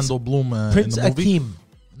Orlando Bloom Prince in the movie. Akeem.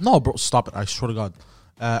 No, bro, stop it. I swear to God.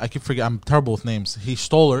 I keep forgetting. I'm terrible with names. He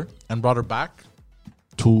stole her and brought her back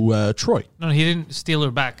to Troy. No, he didn't steal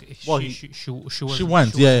her back. Well, she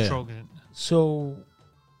went. So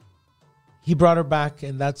he brought her back,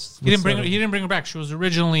 and that's he didn't bring her back. She was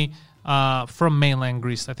originally from mainland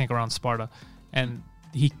Greece, I think around Sparta, and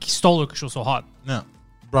he stole her because she was so hot. Yeah,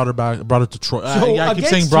 brought her to Troy. I keep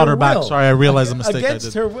saying brought her back. Sorry, I realized the mistake I did.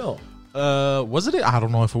 Against her will. Was it? I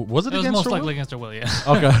don't know if it was it. It was against most her likely will? against her will. Yeah.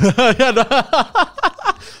 Okay. Yeah. No.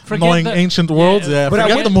 Knowing ancient worlds,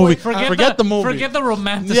 forget the movie. Forget the movie. Forget the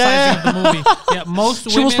romanticizing of the movie. Yeah, most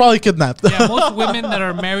women. She was probably kidnapped. Yeah, most women that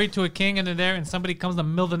are married to a king and they're there, and somebody comes in the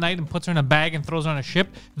middle of the night and puts her in a bag and throws her on a ship.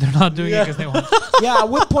 They're not doing it because they want. Yeah, at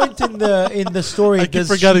what point in the story does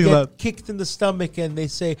she get kicked in the stomach and they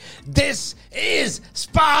say, "This is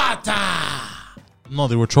Sparta"? No,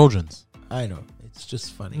 they were Trojans. I know. It's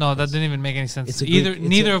just funny. No, that didn't even make any sense.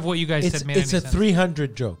 Neither of what you guys said made any sense. It's a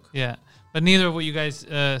 300 joke. Yeah. But neither of what you guys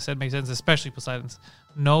said makes sense, especially Poseidon's.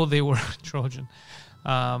 No, they were Trojan.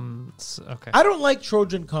 Okay. I don't like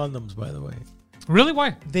Trojan condoms, by the way. Really?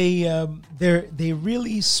 Why? They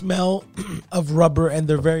really smell of rubber and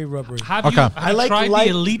they're very rubbery. Have Okay. you I like tried light-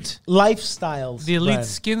 the Elite? Lifestyles. The Elite brand.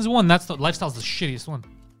 Skins one. That's the Lifestyle's the shittiest one.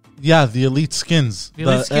 Yeah, the Elite Skins. The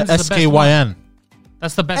Elite Skins is the best SKYN.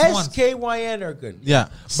 That's the best one. SKYN are good. Yeah,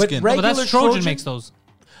 But skin. reg- But that's regular Trojan Trojan makes those.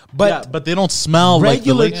 But yeah, but they don't smell like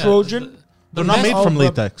the regular latex. Trojan, They're not made all from rub-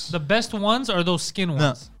 latex. The best ones are those skin No,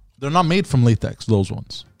 ones. they're not made from latex. Those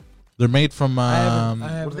ones. They're made from. haven't-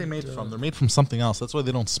 What are they haven't, made from? They're made from something else. That's why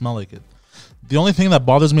they don't smell like it. The only thing that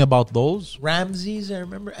bothers me about those. Ramses, I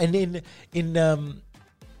remember, and in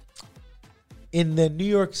the New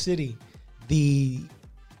York City, the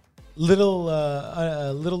little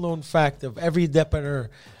known fact of every depanneur,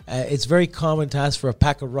 it's very common to ask for a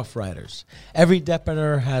pack of Rough Riders. Every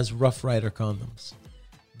depanneur has Rough Rider condoms.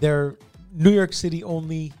 They're New York City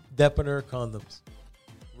only depanneur condoms.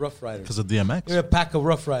 Rough Riders. Because of DMX. They're a pack of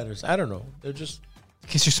Rough Riders. I don't know. They're just In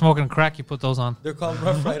case you're smoking crack, you put those on. they're called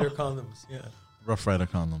Rough Rider condoms. Yeah. Rough Rider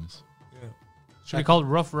condoms. Should be called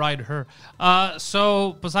Rough Ride Her.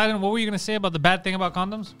 So, Poseidon, what were you going to say about the bad thing about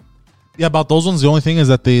condoms? Yeah, about those ones, the only thing is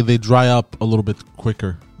that they dry up a little bit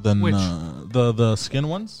quicker than Which? the skin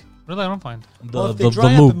ones. Really, I don't find. The, Well, if the, they the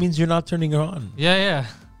dry up, it lube. means you're not turning her on. Yeah, yeah.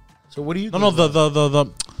 So what do you? No, the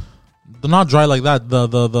they're not dry like that. The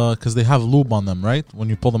because they have lube on them, right? When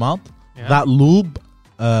you pull them out, Yeah. that lube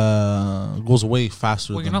goes away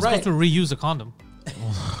faster. Well, you're than not supposed to reuse a condom.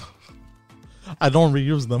 I don't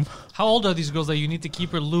reuse them. How old are these girls that you need to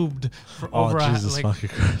keep her lubed for Oh over Jesus like? fucking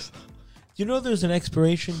Christ! You know, there's an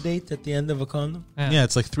expiration date at the end of a condom. Yeah,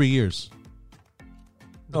 it's like 3 years.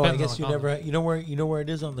 Oh, I Depends on guess the you condom. never. You know where it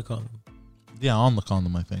is on the condom. Yeah, on the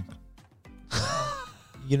condom, I think.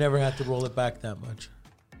 You never had to roll it back that much.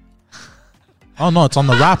 Oh no, it's on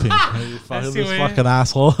the wrapping. You I fucking, see this what you- fucking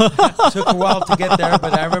asshole. Took a while to get there,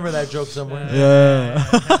 but I remember that joke somewhere. Yeah,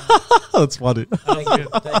 that's funny.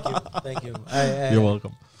 Thank you. You're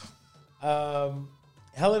welcome.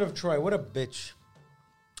 Helen of Troy, what a bitch.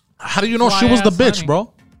 How do you know she was the Fly ass bitch, honey.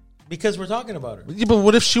 bro? Because we're talking about her. Yeah, but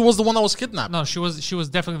what if she was the one that was kidnapped? No, she was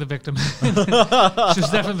definitely the victim. She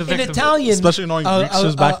was definitely the In victim. Italian, Especially knowing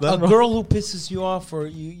Greeks back then, a bro. girl who pisses you off, or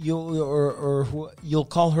you'll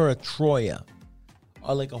call her a Troya,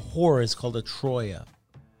 or like a whore is called a Troya.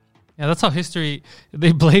 Yeah, that's how history.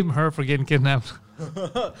 They blame her for getting kidnapped.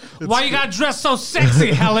 Why you got dressed so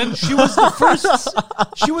sexy, Helen? She was the first.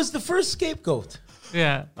 She was the first scapegoat.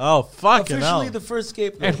 Yeah, Oh fucking Officially, the first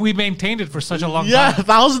scapegoat. and we maintained it for such a long Yeah, time.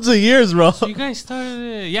 thousands of years, bro. So you guys started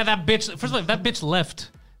it. Yeah, that bitch. First of all, if that bitch left,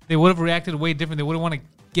 they would have reacted way different. They wouldn't want to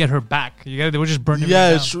get her back. They would just burn her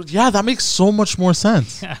Yeah, down. yeah, that makes so much more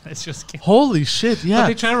sense. Yeah, it's just. Holy shit! Yeah, But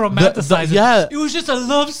they try to romanticize it. Yeah, It was just a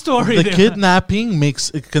love story. the They- kidnapping makes,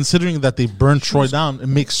 considering that they burned Troy down, it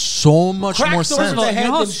makes so much cracked more her sense. in the You head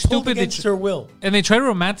know how and pulled stupid they against her will. And they try to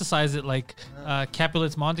romanticize it like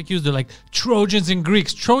Capulets, Montagues. They're like Trojans and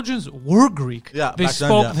Greeks. Trojans were Greek. Yeah, they back then,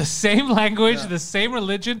 spoke yeah. the same language, the same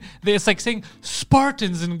religion. It's like saying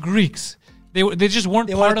Spartans and Greeks. They just weren't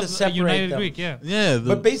They part wanted of to a separate united them. Greek. Yeah. Yeah,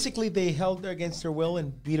 But basically, they held her against her will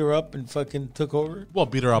and beat her up and fucking took over. well,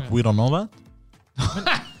 beat her up. We don't know that.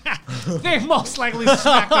 They most likely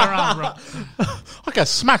smacked her around, bro. Okay,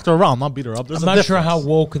 smacked her around, not beat her up. There's I'm a not sure difference. how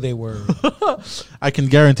woke they were. I can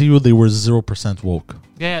guarantee you they were 0% woke.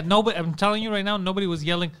 Yeah, nobody. I'm telling you right now, nobody was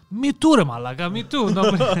yelling "Me too, re Malaga, me too."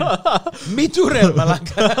 Nobody. Me too, Real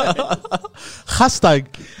Malaka. Hashtag,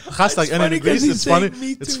 and funny in 'cause Greece he's it's funny. saying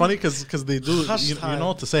me It's too. funny because they do. You Hashtag.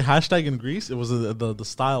 know, to say hashtag in Greece, it was the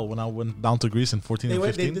style when I went down to Greece in 14 They and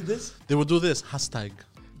went. 15. They did this. They would do this hashtag.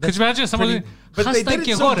 Could you imagine someone? pretty- but they did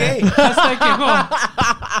it so gay. Hashtag que gore.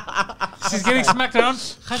 She's getting smacked around.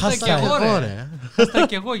 Hashtag que Hashtag gore. Hashtag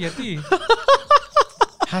que gore, yeti.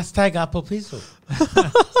 Hashtag Apple Piso. I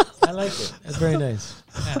like it. That's very nice.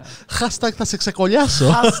 Hashtag τα σεξεκολιάσω.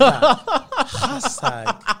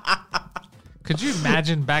 Hashtag. Could you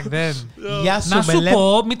imagine back then? Γεια σου, Να σου Μελέ.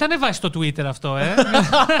 πω, μην τα ανεβάσεις στο Twitter αυτό,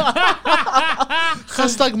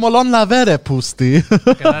 Hashtag μολόν λαβέρε πούστη.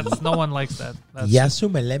 Okay, no one likes that. That's- Γεια σου,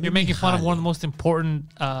 Μελέ. You're making fun of one of the most important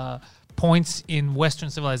points in Western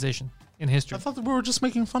civilization, in history. I thought that we were just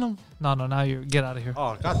making fun of. No, now you get out of here.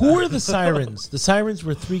 Oh God. Who are the sirens? The sirens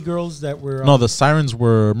were three girls that were. No, the sirens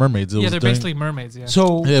were mermaids. It Yeah, was they're during- basically mermaids. Yeah, So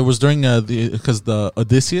Yeah, it was during because the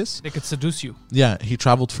Odysseus. they could seduce you. Yeah, he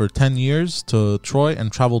traveled for 10 years to Troy and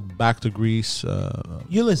traveled back to Greece.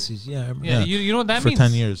 Ulysses, yeah. I remember. Yeah, Yeah, you know what that for means?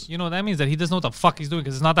 10 years. You know what that means? That he doesn't know what the fuck he's doing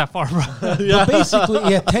because it's not that far, bro. But basically,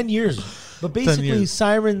 yeah, 10 years. But basically, years.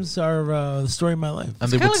 sirens are the story of my life. And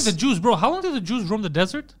It's they kind would of like the Jews, bro. How long did the Jews roam the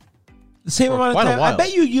desert? The same For amount of quite a time. I while. bet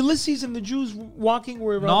you Ulysses and the Jews walking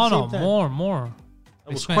were around No, the same time. more.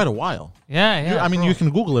 It was quite a while. Yeah. I mean, bro. you can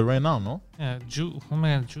Google it right now, no? Yeah, oh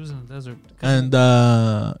man, Jews in the desert. And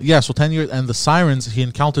so 10 years. And the sirens, he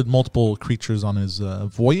encountered multiple creatures on his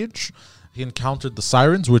voyage. He encountered the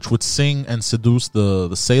sirens, which would sing and seduce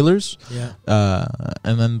the sailors. Yeah.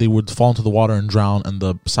 And then they would fall into the water and drown, and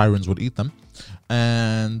the sirens would eat them.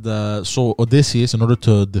 And so Odysseus, in order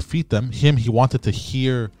to defeat them, he wanted to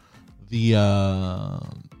hear the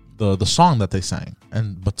song that they sang,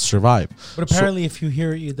 but survive. But apparently, if you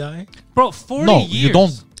hear it, you die. Bro, 40 No, years. you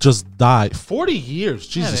don't just die. 40 years,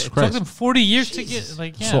 Jesus It took Christ. them 40 years to get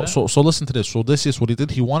So listen to this. So Odysseus, what he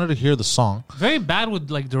did, he wanted to hear the song. very bad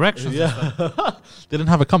with like directions. And stuff. They didn't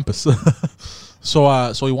have a compass.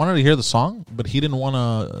 So he wanted to hear the song, but he didn't want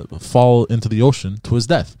to fall into the ocean to his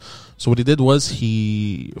death. So what he did was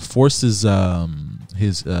he forced his men.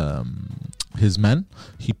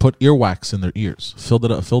 He put earwax in their ears, filled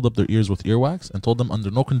up their ears with earwax, and told them under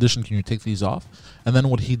no condition can you take these off. And then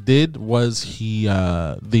what he did was he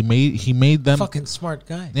made them Fucking smart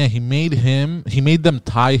guy. Yeah, he made them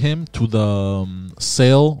tie him to the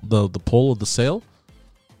sail, the pole of the sail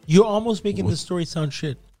You're almost making the story sound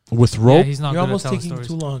shit. with Yeah, rope. he's not You're good almost at telling taking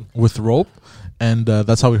stories. too long. With rope, and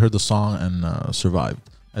that's how he heard the song and survived.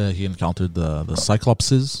 He encountered the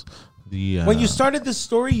Cyclopses. When you started this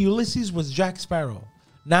story, Ulysses was Jack Sparrow.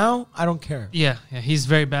 Now, I don't care. Yeah, he's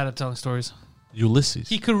very bad at telling stories. Ulysses.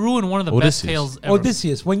 He could ruin one of the Odysseus. best tales ever.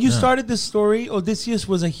 Odysseus. When you started this story, Odysseus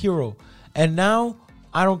was a hero. And now,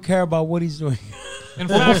 I don't care about what he's doing. In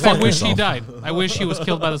fact, I wish he yourself. died. I wish he was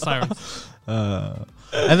killed by the sirens.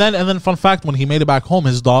 And then fun fact, when he made it back home,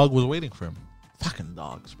 his dog was waiting for him. Fucking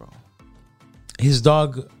dogs, bro. His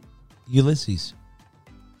dog, Ulysses.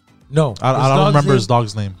 No. I don't remember his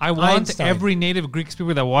dog's name. I want Einstein. every native Greek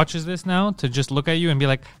speaker that watches this now to just look at you and be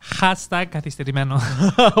like, #καθυστερημένο.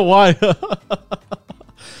 Why?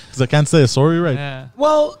 Because I can't say a sorry, right? Yeah.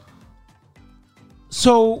 Well,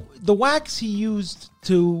 so the wax he used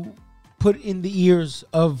to put in the ears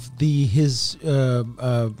of his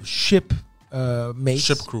ship mates.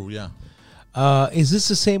 Ship crew, yeah. Is this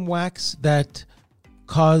the same wax that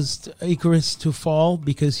caused Icarus to fall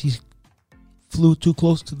because he flew too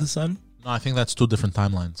close to the sun? No, I think that's two different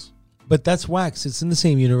timelines. But that's wax. It's in the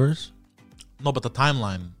same universe. No, but the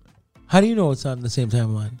timeline. How do you know it's not in the same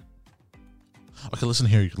timeline? Okay, listen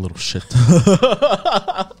here, you little shit.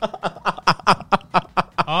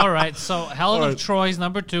 All right. So Helen of Troy's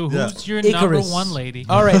number 2. Who's your number Icarus. 1 lady?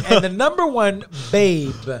 All right, and the number 1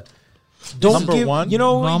 babe. Don't Number give, one? you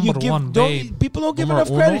know, Number you give, one, don't, babe. people don't give Numero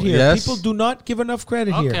enough credit uno, here. yes. People do not give enough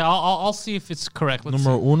credit Okay, here. I'll see if it's correct. Let's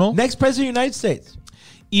Numero uno. Next president of the United States.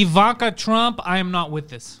 see. Ivanka Trump. I am not with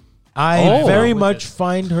this. I very With much this.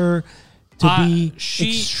 find her to be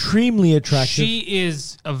she- extremely attractive. She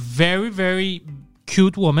is a very, very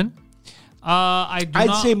cute woman.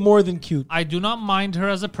 I'd say more than cute. I do not mind her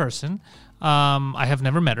as a person. I have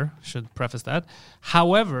never met her. Should preface that.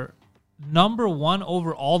 However, number 1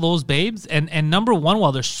 over all those babes, and number 1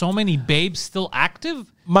 while there's so many babes still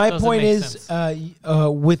active. My doesn't point make is, sense.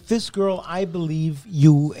 with this girl, I believe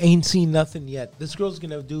you ain't seen nothing yet. This girl's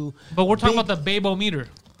gonna do. But we're talking big- about the babometer.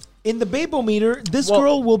 in the babometer. This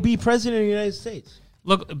girl will be president of the United States.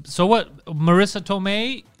 Look, so what? Marissa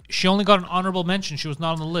Tomei, she only got an honorable mention. She was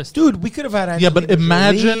not on the list. Dude, we could have had. Yeah, but Angelina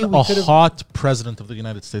imagine Jolie. We a could have- hot president of the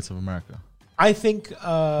United States of America. I think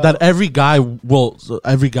That every guy would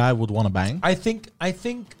want to bang. I think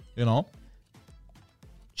You know?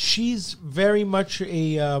 she's very much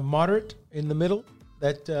a moderate in the middle.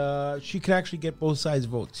 That she can actually get both sides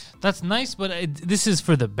votes. That's nice, but this is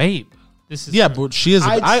for the babe. This is Yeah, for- but she is.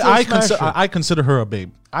 I'd still smash her. I consider her a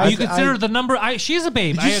babe. you consider the number. She is a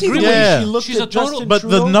babe. Did you I see agree the with way you. she looked She's at a total. Justin But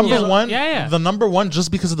Trudeau? the number Yeah. one, Yeah. the number one, just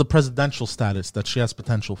because of the presidential status that she has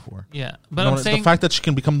potential for. Yeah, but You know, I'm saying the fact that she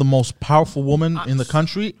can become the most powerful woman in the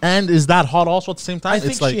country and is that hot also at the same time. I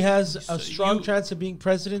think it's like, she has a strong you- chance of being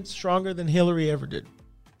president, stronger than Hillary ever did.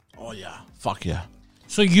 oh yeah, fuck yeah.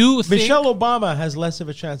 so. You think Michelle Obama has less of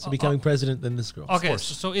a chance of becoming president than this girl. Okay,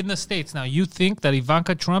 so in the States now, you think that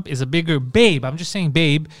Ivanka Trump is a bigger babe, I'm just saying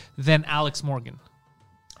babe, than Alex Morgan.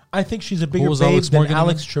 I think she's a bigger was babe Alex than Morgan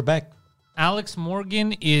Alex Trebek. Alex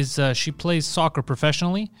Morgan is, she plays soccer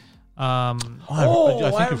professionally. I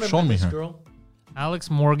Oh, think you've shown me this her. girl.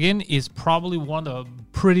 Alex Morgan is probably one of the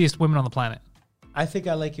prettiest women on the planet. I think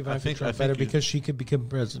I like Ivanka think- Trump I think better you- because she could become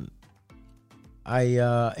president.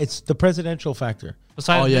 It's the presidential factor.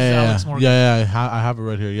 Besides Oh this yeah, Alex yeah, Morgan. yeah. I have it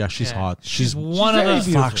right here. Yeah, she's Yeah. hot. She's one very of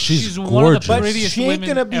the beautiful. Fuck, she's one of gorgeous. the But prettiest she ain't women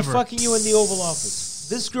gonna be ever. fucking you in the Oval Office.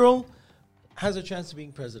 This girl has a chance of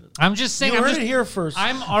being president. I'm just saying. You I'm heard just, it here first.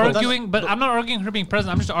 I'm arguing, but I'm not arguing her being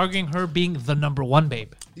president. I'm just arguing her being the number one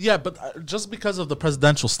babe. Yeah, but just because of the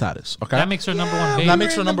presidential status, okay? That makes her number one babe. That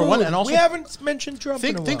makes we're her in number the one, mood. and also we haven't mentioned Trump.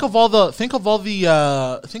 in a think while. of all the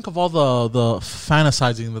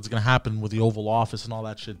fantasizing that's gonna happen with the Oval Office and all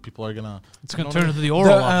that shit. People are gonna It's going to turn into the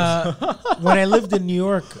oral office. When I lived in New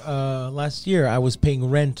York last year, I was paying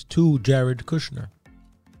rent to Jared Kushner.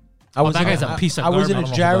 That guy's a piece of I was in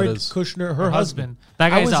garbage. a I don't know who Jared that is. Kushner, Her her husband. husband. That I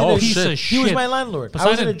guy's was a in piece shit. of shit. He was my landlord. I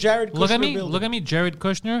was in a Jared Kushner Look at me. building. Look at me, Jared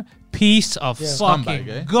Kushner. Piece of fucking Scumbag,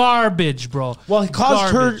 eh? garbage, bro. Well, he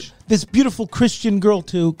caused Garbage. her, this beautiful Christian girl,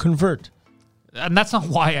 to convert. And that's not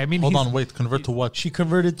why. I mean, Hold he's, on, wait. Convert to what? She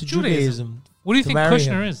converted to Judaism. What do you to think marry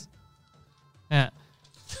Kushner him. is? Yeah.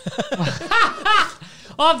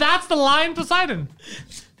 Oh, that's the lion Poseidon.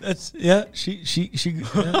 That's yeah. She yeah.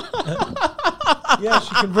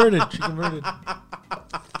 She converted. She converted.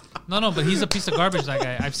 No, but he's a piece of garbage, that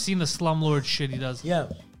guy. I've seen the slumlord shit he does. Yeah.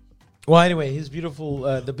 Well, anyway, his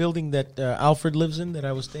beautiful the building that Alfred lives in that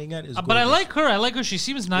I was staying at is. But I gorgeous. like her. I like her. She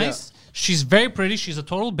seems nice. She's very pretty. She's a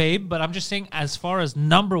total babe. But I'm just saying, as far as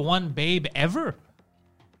number one babe ever,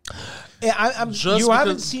 Yeah, I'm. Just You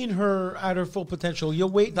haven't because- seen her at her full potential. You'll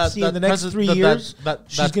wait and see in that the next presi- 3 that- years. that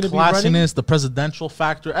she's going to be running. classiness, the presidential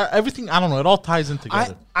factor, everything. I don't know. It all ties in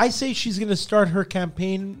together. I say she's going to start her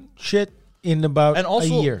campaign shit in about And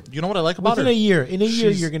also, a year. you know what I like about Within her? a year. In a year,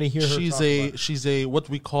 She's- you're going to hear her. She's talk a about it. she's a what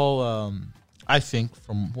we call I think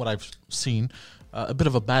from what I've seen a bit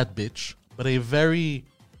of a bad bitch, but a very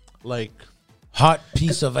like hot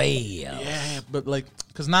piece of ale. yeah, but like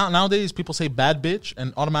because nowadays people say bad bitch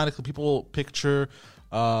and automatically people picture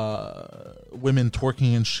women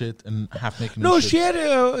twerking and shit and half naked. No, and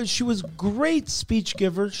shit. she was great speech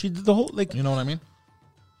giver. She did the whole like. You know what I mean?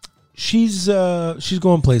 She's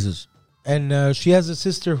going places, and she has a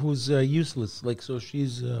sister who's useless. Like so,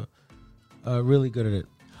 she's really good at it.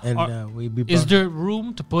 And we be is there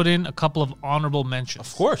room to put in a couple of honorable mentions?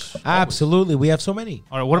 Of course, absolutely. We have so many.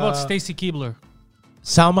 All right. What about Stacy Keebler?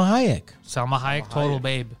 Salma Hayek, Salma Hayek, total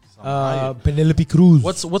babe. Penelope Cruz.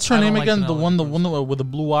 What's her I don't name like again? Penelope The one with the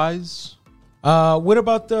blue eyes. What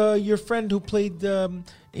about your friend who played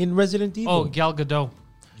in Resident Evil? Oh, Gal Gadot.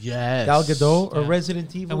 Yes, Gal Gadot or Yeah.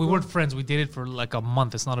 Resident Evil. And we girl? weren't friends. We dated for like a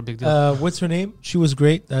month. It's not a big deal. What's her name? She was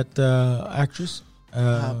great. That actress.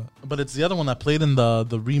 But it's the other one that played in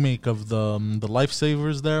the remake of the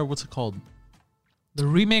Lifesavers. There, what's it called? The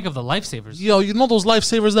remake of The Lifesavers. Yo, you know those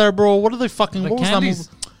Lifesavers there, bro? What are they fucking? The What was that candies?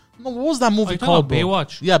 movie? No, what was that movie you talking called? about bro?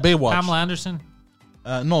 Baywatch? Yeah, Baywatch. Pamela Anderson.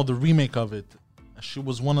 No, the remake of it. She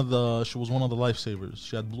was one of the lifesavers.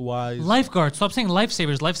 She had blue eyes. Lifeguard. Stop saying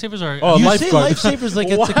lifesavers. Lifesavers are. Oh, you lifeguard. say lifesavers like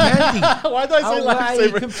it's a candy. Why do I say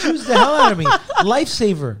You lifesaver? confused the hell out of me.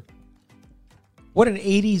 Lifesaver. What an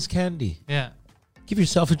 80s candy. Yeah. Give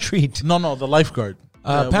yourself a treat. No, the lifeguard.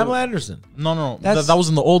 Yeah, Pamela well, Anderson. No. That's- That was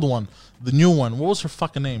in the old one. The new one. What was her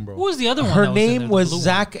fucking name, bro? Who was the other one? Her that was in name there, the was blue one?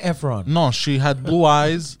 Zac Efron. No, she had blue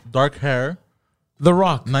eyes, dark hair, The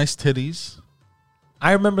Rock. nice titties.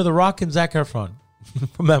 I remember The Rock and Zac Efron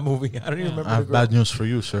from that movie. I don't even remember I the have girl. bad news for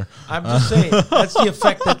you, sir. I'm just saying. That's the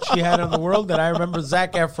effect that she had on the world, that I remember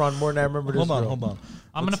Zac Efron more than I remember this girl. Hold on.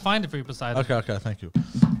 I'm going to find it for you, Poseidon. Okay, thank you.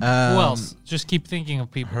 Who else? Just keep thinking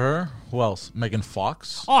of people. Her? Who else? Megan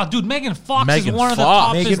Fox. Oh, dude, Megan Fox Megan is one of the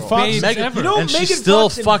Fox. toppest Megan Fox. babes Megan, ever. You know, and she's Megan still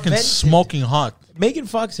Fox fucking invented- smoking hot. Megan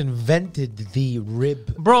Fox invented the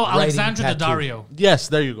rib. Bro, writing Alexandra tattoo. Daddario. Yes,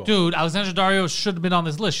 there you go. Dude, Alexandra Daddario should have been on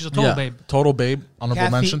this list. She's a total babe. Total babe. Honorable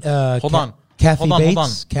Kathy- mention. Hold Ka- on. Kathy hold on.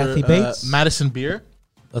 Bates? Kathy Bates? Madison Beer.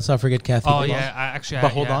 Let's not forget Kathy. Oh, Bates. yeah.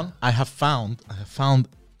 But hold on. I have found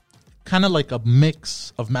kind of like a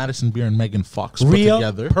mix of Madison Beer and Megan Fox put Rhea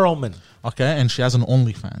together. Perlman. Okay, and she has an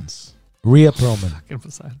OnlyFans. Rhea Perlman.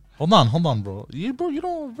 Hold on, bro. You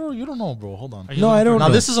don't know, bro. Hold on. No, I don't Now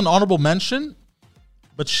know. this is an honorable mention,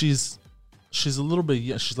 but she's a little bit.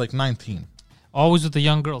 Yeah, she's like 19. Always with the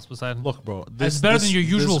young girls, Poseidon. Look, bro. It's better than your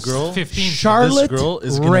usual this girl, 15. Charlotte This girl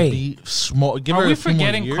is gonna Ray. be small. Give Are her we a few more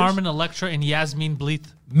forgetting years. Carmen Electra and Yasmin Bleeth?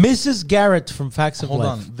 Mrs. Garrett from Facts of Hold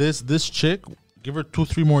Life. on. This chick, give her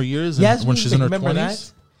 2-3 more years, and Yasmin, when she's in her remember 20s.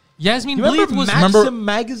 that? Yasmin You Bleeth remember was... Maxim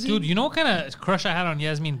magazine? Dude, you know what kind of crush I had on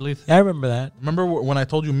Yasmin Bleeth? I remember that. Remember when I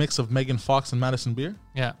told you mix of Megan Fox and Madison Beer?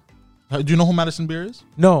 Yeah. Do you know who Madison Beer is?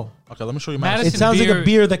 No. Okay, let me show you Madison Madison. It sounds like Beer- a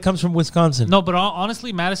beer that comes from Wisconsin. No, but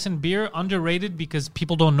honestly, Madison Beer, underrated because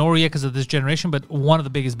people don't know her yet because of this generation, but one of the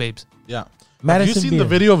biggest babes. Yeah. Madison Have you seen Beer. the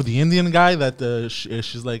video of the Indian guy that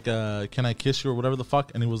she's like, "Can I kiss you?" or whatever the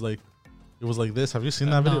fuck, and it was like this. Have you seen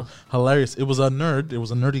that video? no. Hilarious. It was a nerd. It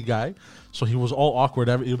was a nerdy guy. So he was all awkward.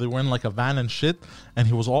 They were in like a van and shit, and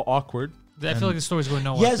he was all awkward. I feel like the story's going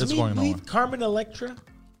nowhere. Yes, It's going nowhere. Carmen Electra.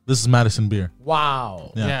 This is Madison Beer.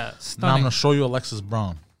 Wow. Yeah. Yeah, Now I'm stunning. gonna show you Alexis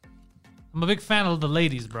Brown. I'm a big fan of the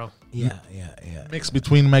ladies, bro. Yeah. Mix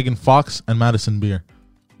between Megan Fox and Madison Beer.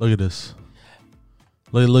 Look at this.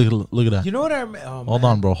 Look at that. You know what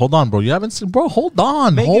Hold on, bro. You haven't seen, bro. Hold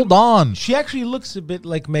on. Megan- Hold on. She actually looks a bit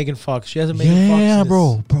like Megan Fox. She has a Megan Fox. Yeah,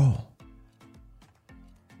 bro.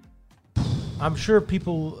 I'm sure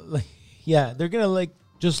people like. Yeah, they're gonna like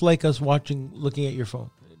just like us looking at your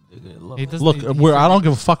phone. They're gonna love He it. doesn't- Look, he- I don't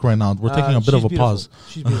give a fuck right now. We're taking a bit She's of a beautiful. pause.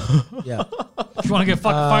 She's beautiful. Yeah. If you want to get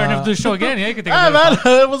fucking fired after the show again, yeah, you can take Hey, a man,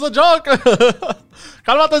 it was a joke.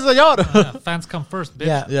 Calmate, señor. Yeah, fans come first, bitch.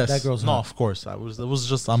 Yeah. Yes. That girl's no, hot. of course. It was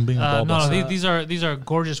just I'm being No, bald. these are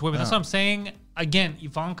gorgeous women. That's what I'm saying. Again,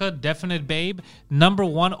 Ivanka, definite babe, number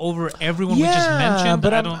one over everyone we just mentioned.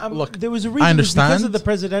 but I I'm, don't. I'm, Look, there was a I reason. It was because understand. of the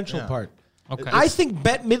presidential Yeah. part. Okay. I think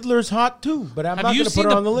Bette Midler's hot too, but I'm Have not you going to seen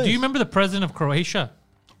put her on the list. Do you remember the president of Croatia?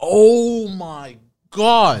 Oh my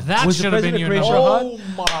god. That Was the should have been president your of number. Croatia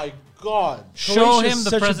one. Oh my god. Show Croatia's him the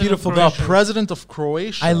such a president beautiful of The Croatia. president of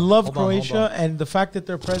Croatia. I love Hold on, hold Croatia, on. and the fact that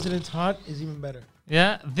their president's hot is even better.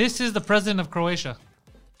 Yeah, this is the president of Croatia.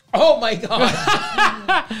 Oh my god!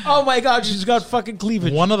 Oh my god! She's got fucking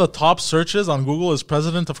cleavage. One of the top searches on Google is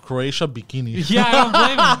president of Croatia bikini. Yeah, I don't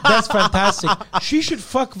blame him. That's fantastic. She should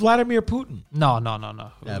fuck Vladimir Putin. No.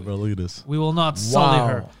 Yeah, bro, look at this. We will not sully Wow.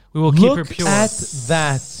 her. We will keep her Look pure. at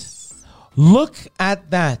that. Look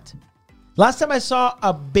at that. Last time I saw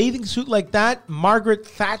a bathing suit like that, Margaret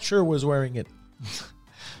Thatcher was wearing it.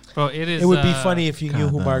 Bro, it is. It would be funny if you knew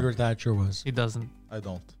who goddamn. Margaret Thatcher was. He doesn't. I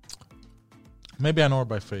don't. Maybe I know her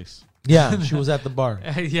by face. Yeah, she was at the bar.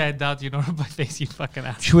 Yeah, I doubt you know her by face, you fucking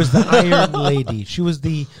ass. She was the Iron Lady. She was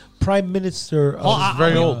the Prime Minister of... Well,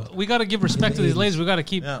 very old. We got to give respect to these ladies. We got to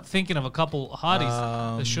keep Yeah. thinking of a couple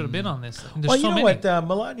hotties that should have been on this. There's Well, so you know many. what?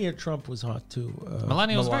 Melania Trump was hot too.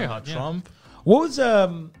 Melania was very hot. Yeah. Trump. What was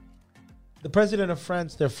the president of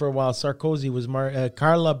France there for a while? Sarkozy was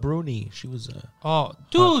Carla Bruni. She was Oh,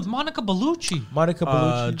 dude, Monica Bellucci. Monica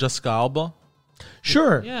Bellucci. Jessica Alba.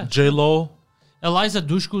 Sure. Yeah. J Lo. Eliza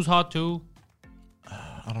Dushku's hot too.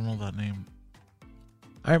 I don't know that name.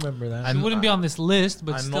 I remember that. She wouldn't be on this list,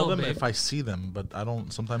 but I still, know them babe. if I see them, but I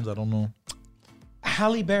don't. Sometimes I don't know.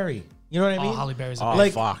 Halle Berry. You know what I mean? Halle Berry's a Oh, babe.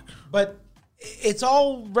 Like- fuck. But it's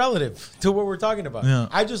all relative to what we're talking about. Yeah.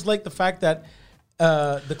 I just like the fact that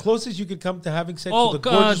the closest you could come to having sex Oh, with a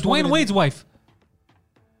gorgeous woman Dwayne in- Wade's wife.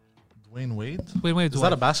 Dwayne Wade. Dwayne Wade's Is wife.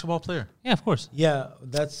 that a basketball player? Yeah, of course. Yeah,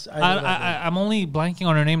 that's... I know that one. I'm only blanking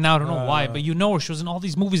on her name now. I don't know why, but you know her. She was in all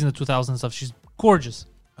these movies in the 2000s and stuff. She's gorgeous.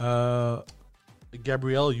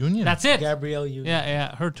 Gabrielle Union. That's it. Gabrielle Union.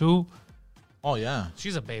 Yeah, her too. Oh yeah.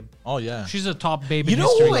 She's a babe. Oh yeah. She's a top babe You in know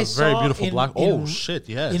history. who I Very saw beautiful in- black. in- Oh shit.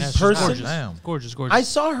 Yes. in Yeah, she's person? gorgeous. Damn. Gorgeous, gorgeous. I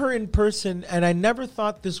saw her in person, and I never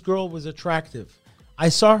thought this girl was attractive. I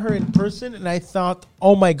saw her in person, and I thought,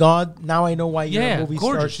 "Oh my god! Now I know why you're Yeah, a movie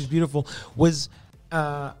star. gorgeous. She's beautiful." Was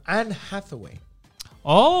Anne Hathaway?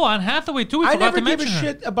 Oh, Anne Hathaway too. We I forgot never to gave a mention her.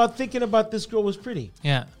 shit about thinking about this girl was pretty,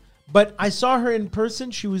 Yeah. but I saw her in person.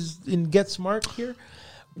 She was in Get Smart here.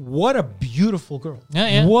 What a beautiful girl!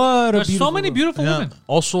 Yeah. What a There's beautiful so many girl. beautiful Yeah. women.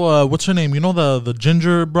 Also, what's her name? You know the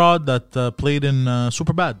ginger broad that played in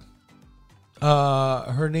Superbad.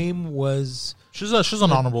 Her name was She's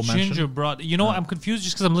an honorable mention. Ginger broad. You know, what? I'm confused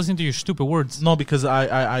just because I'm listening to your stupid words. No, because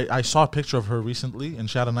I saw a picture of her recently and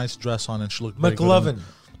she had a nice dress on and she looked very good in McLovin. it.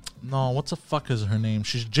 No, what the fuck is her name?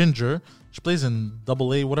 She's ginger. She plays in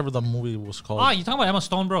AA, whatever the movie was called. Ah, you talking about Emma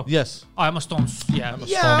Stone, bro? Yes. Oh, Emma Stone. Yeah.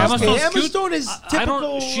 Yeah, Emma okay. Stone's Emma cute. Stone is I don't-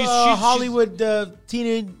 typical she's- Hollywood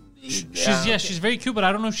teenage. She's very cute, but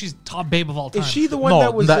I don't know if she's top babe of all time. Is she the one No,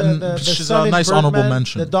 that was the she's son a in nice Birdman, honorable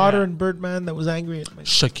mention. the daughter Yeah. in Birdman that was angry at my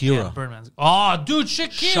Shakira. Yeah, Birdman's. Oh, dude,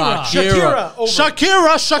 Shakira. Shakira, over.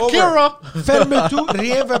 Shakira. Ferme tout,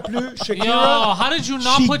 rien va plus. Shakira. Yo, how did you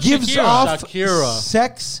not She put gives Shakira? off Shakira.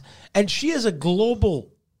 sex, and she is a global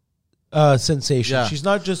sensation. Yeah. She's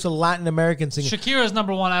not just a Latin American singer. Shakira is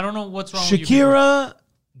number one. I don't know what's wrong with you. Shakira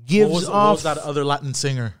gives What off was that other Latin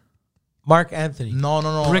singer? Mark Anthony.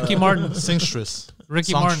 No. Ricky Martin. Songstress.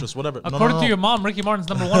 Ricky Songstress, Martin. whatever. No, According no. to your mom, Ricky Martin's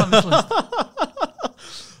number one on this list.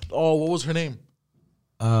 Oh, what was her name?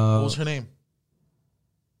 What was her name?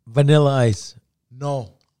 Vanilla Ice.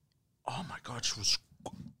 No. Oh my God, she was.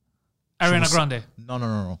 Ariana was- Grande.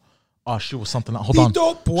 No. Oh, she was something. Hold on.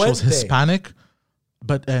 Tito She was Puente. Hispanic,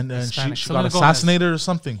 but and Hispanic. she Selena got Gomez. assassinated or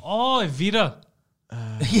something. Oh, Evita.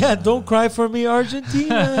 Yeah, don't cry for me,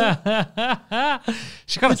 Argentina.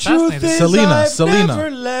 She got The truth assassinated. is, Selena, I've Selena.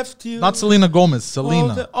 never left you. Not Selena Gomez.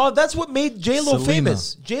 Selena. Oh, that's what made J-Lo Selena.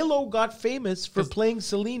 famous. J-Lo got famous for playing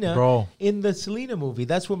Selena Bro. in the Selena movie.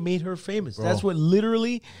 That's what made her famous. That's what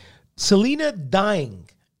literally... Selena dying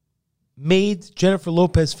made Jennifer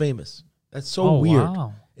Lopez famous. That's so weird.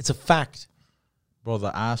 Wow. It's a fact. Bro,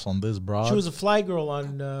 the ass on this broad. She was a fly girl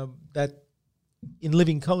on that in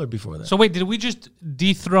Living Color before that. So wait, did we just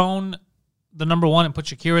dethrone the number one and put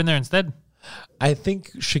Shakira in there instead? I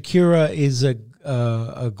think Shakira is a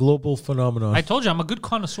global phenomenon. I told you I'm a good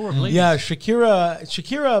connoisseur of ladies. Yeah,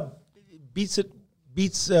 Shakira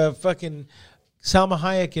beats fucking Salma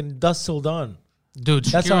Hayek and Dust Till Dawn. Dude,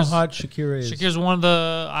 That's how Shakira's, hot Shakira is. Shakira's one of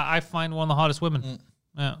the I find one of the hottest women.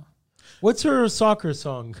 Yeah. What's her soccer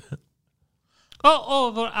song? Oh,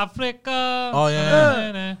 over Africa. Oh,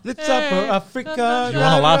 yeah. Let's up for Africa. You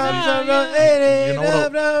wanna laugh?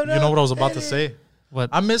 You know what I was about to say? What?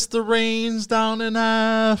 I miss the rains down in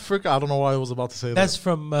Africa. I don't know why I was about to say That's that.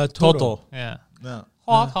 from Toto. Yeah. Yeah.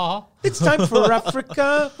 Ha, ha. It's time for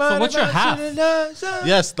Africa. So what's your half?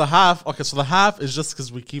 Yes, the half. Okay, so the half is just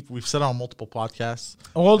because we've said it on multiple podcasts.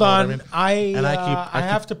 Hold You know what on. I mean? And I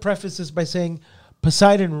have to preface this by saying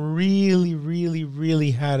Poseidon really, really,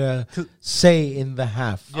 really had a say in the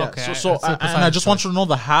half. Yeah. Okay, So I'd say and I Poseidon's just want you to know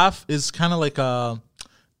the half is kind of like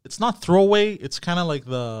it's not throwaway. It's kind of like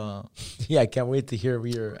the. Yeah, I can't wait to hear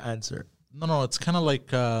your answer. No, it's kind of like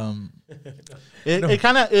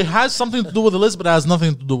it has something to do with the list, but it has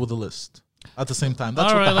nothing to do with the list at the same time.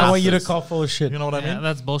 That's All what right, the let's- half I want you to is. call full of shit. You know what I Yeah, mean?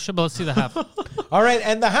 that's bullshit, but let's see the half. All right,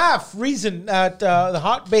 and the half reason that the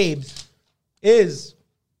hot babes is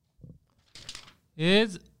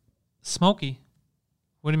Smokey.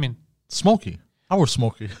 What do you mean? Smoky. Our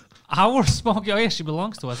Smoky. Our Smokey. Oh, yeah, she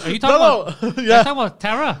belongs to us. Are you talking about? Are you yeah, talking about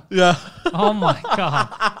Tara? yeah. Oh my god.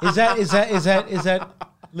 is that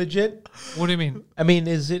legit? What do you mean? I mean,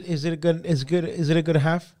 is it a good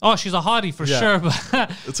half? Oh, she's a hottie for Yeah. sure,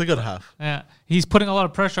 but It's a good half. yeah, he's putting a lot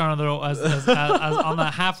of pressure on her though, as on the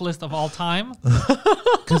half list of all time.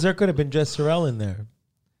 Because there could have been Jess Sorrell in there.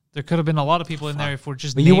 There could have been a lot of people in there if we're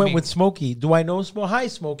just. But you went naming- with Smokey. Do I know Smokey? Hi,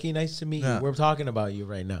 Smokey. Nice to meet Yeah. you. We're talking about you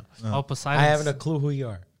right now. Oh, Poseidon. I haven't a clue who you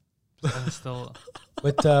are. Still.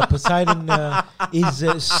 But Poseidon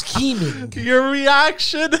is scheming. Your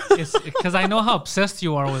reaction? Because I know how obsessed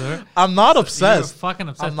you are with her. I'm not You're obsessed. fucking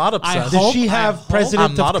obsessed. I'm not obsessed. Does she have I'm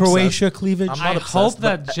President not of obsessed. Croatia cleavage? I'm I not obsessed, hope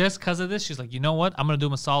but- that just because of this, she's like, you know what? I'm gonna do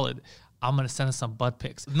him a solid. I'm gonna send her some butt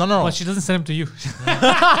pics. No. But she doesn't send them to you.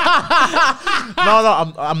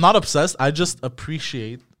 No, I'm not obsessed. I just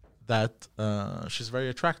appreciate that she's very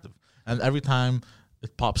attractive, and every time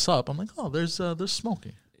it pops up, I'm like, oh, there's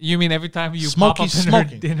Smokey. You mean every time you Smokey pop up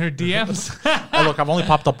smoking. in her DMs? Oh, look, I've only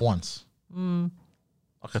popped up once.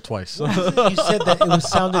 Okay, twice. You said that it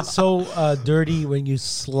sounded so dirty when you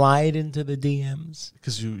slide into the DMs.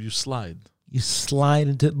 Because you slide. You slide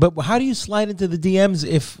into, but how do you slide into the DMs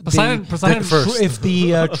if Poseidon first. if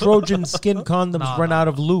the Trojan skin condoms No, run no. out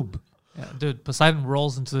of lube? Yeah, dude, Poseidon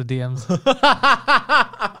rolls into the DMs.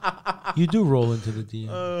 You do roll into the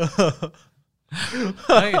DMs.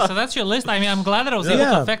 Okay, so that's your list. I mean, I'm glad that I was able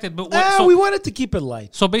to affect it. But what, We wanted to keep it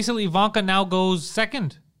light. so basically, Ivanka now goes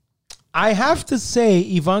second. I have to say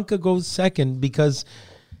Ivanka goes second because,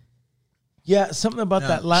 something about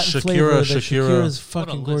that Latin flavor that Shakira is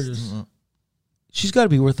fucking What a list. gorgeous. She's got to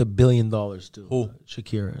be worth $1 billion too. Who?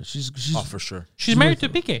 Shakira. She's Oh, for sure. She's married to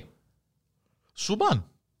Piqué. Subban.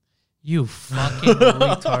 You fucking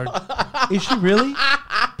retard. Is she really?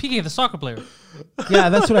 Piqué, the soccer player. Yeah,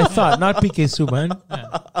 that's what I thought. Not PK Subban.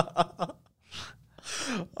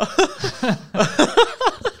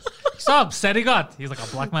 So upset he got. He's like a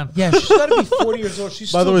black man. Yeah, she's got to be 40 years old.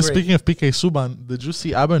 She's By the still way, great. speaking of PK Subban, did you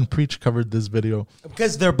see Abba and Preach covered this video?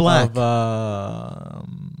 Because they're black. Of,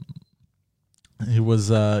 he was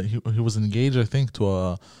engaged, I think, to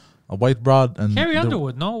a white broad, and Carrie they-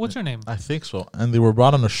 Underwood, no? What's her name? I think so. And they were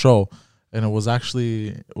brought on a show, and it was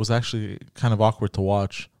actually kind of awkward to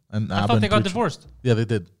watch. And I thought they got divorced. Yeah, they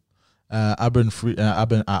did. Abba and Free.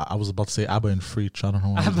 I was about to say Abba and Freach. I don't know.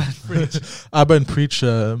 Why. Abba and Freach. Abba and Preach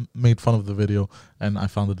made fun of the video, and I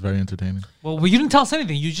found it very entertaining. Well, you didn't tell us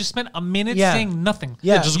anything. You just spent a minute Yeah. saying nothing.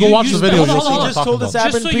 Yeah, just go watch the video. Hold on, You'll see hold what on. I'm just told talking us about.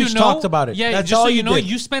 Abba and Preach talked about it. Yeah, That's just all so you you know, did.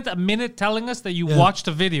 you spent a minute telling us that you watched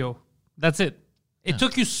a video. That's it. It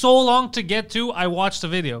took you so long to get to. I watched the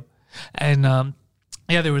video, and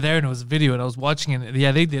Yeah, they were there and it was a video and I was watching it.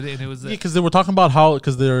 Yeah, they did it and it was. Yeah, because they were talking about how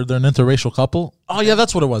because they're an interracial couple. Oh yeah,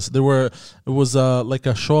 that's what it was. It was like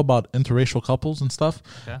a show about interracial couples and stuff.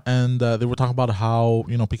 Okay. And they were talking about how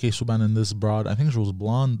PK Subban and this broad, I think she was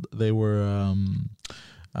blonde. They were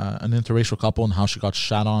an interracial couple and how she got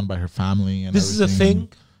shat on by her family. And This is a everything. thing.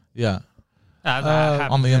 Yeah, That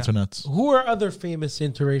happened, on the yeah. internet. Who are other famous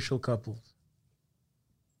interracial couples?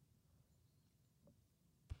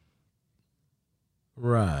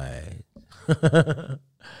 Right. I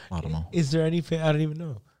don't know. Is there any? I don't even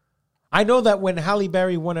know. I know that when Halle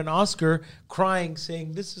Berry won an Oscar, crying,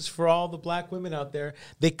 saying, "This is for all the black women out there,"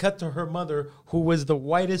 they cut to her mother, who was the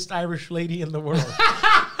whitest Irish lady in the world.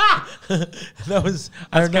 That was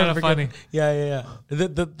That's kinda funny. Yeah.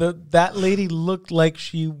 That lady looked like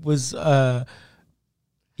she was. I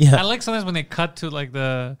Yeah. like sometimes when they cut to like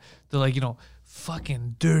the like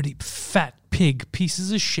fucking dirty fat pig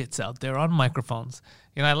pieces of shits out there on microphones.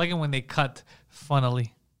 I like it when they cut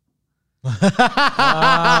funnily.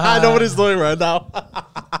 I know what he's doing right now.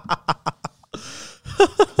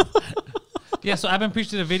 Yeah, so Abin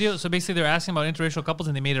preached a video. So basically, they're asking about interracial couples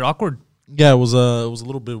and they made it awkward. Yeah, it was a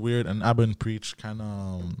little bit weird, and Abin Preach kind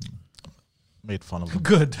of made fun of them.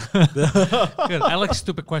 Good. Good. I like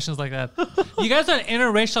stupid questions like that. You guys are an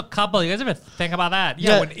interracial couple. You guys ever think about that?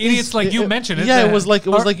 Yeah, when idiots like you mentioned it. Yeah, it was like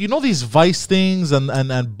these Vice things and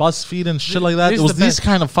BuzzFeed and shit like that. This It is was the these best.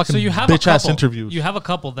 kind of fucking So you have a bitch ass couple. interviews. You have a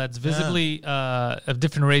couple that's visibly of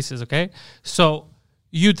different races, okay? So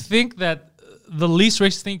you'd think that the least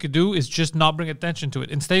racist thing you could do is just not bring attention to it.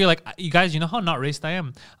 Instead, you're like, you guys, you know how not racist I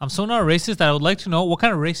am. I'm so not racist that I would like to know what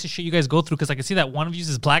kind of racist shit you guys go through, because I can see that one of you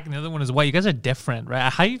is black and the other one is white. You guys are different, right?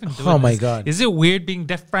 How you even doing Oh my this? God. Is it weird being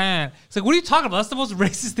different? It's like, what are you talking about? That's the most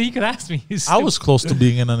racist thing you could ask me. I was close to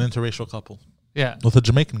being in an interracial couple Yeah. with a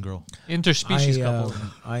Jamaican girl. Interspecies couple. It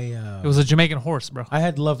I was a Jamaican horse, bro.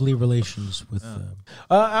 had lovely relations with.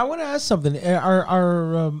 I want to ask something.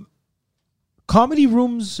 Are comedy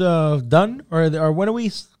rooms done, or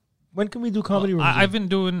when can we do comedy rooms? I've been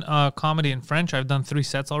doing comedy in French. I've done 3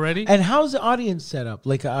 sets already. And how's the audience set up?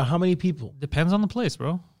 Like, how many people? Depends on the place,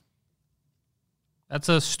 bro. That's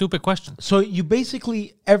a stupid question. So you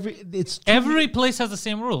basically Every place has the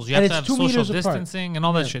same rules. You And have to it's have 2 social meters apart. distancing and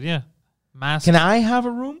all that shit. Yeah, mask. Can I have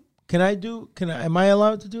a room? Am I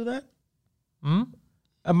allowed to do that? Hmm?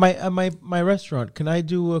 At my restaurant, can I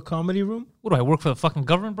do a comedy room? What do I work for the fucking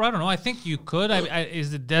government, bro? I don't know. I think you could.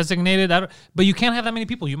 Is it designated? But you can't have that many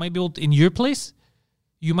people. You might be able to, in your place,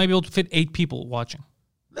 you might be able to fit 8 people watching.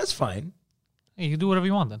 That's fine. Hey, you can do whatever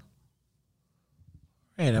you want then.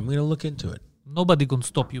 Right, I'm gonna look into it. Nobody gonna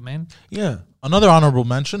stop you, man. Yeah, Another honorable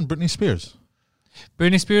mention: Britney Spears.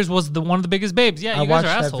 Britney Spears was one of the biggest babes. Yeah, I you guys watched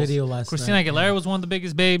are that assholes. video last Christina night, Aguilera was one of the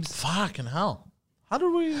biggest babes. Fucking hell! How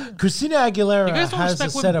did we? Christina You Aguilera guys don't has a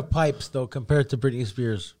respect set women. of pipes though compared to Britney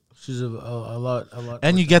Spears. She's a lot.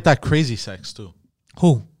 And you get that crazy sex too.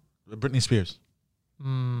 Who? Britney Spears. I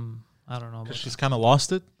don't know. About Because she's kind of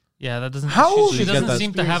lost it. Yeah, that doesn't. How old She is doesn't Britney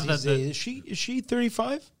seem to have that. Is she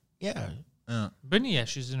 35? Yeah. Yeah. Britney, yeah,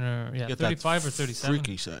 she's in her Get that 35 or 37.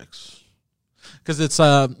 Freaky sex. Because it's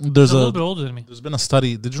there's She's a little bit older than me. there's been a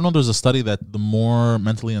study. Did you know there's a study that the more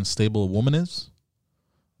mentally unstable a woman is,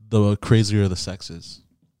 the crazier the sex is.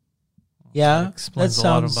 Yeah, that explains a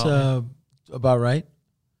lot sounds about right.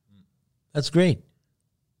 That's great.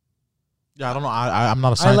 Yeah, I don't know. I'm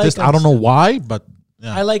not a I like scientist. I don't know why, but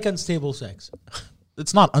yeah, I like unstable sex.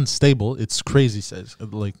 it's not unstable. It's crazy sex.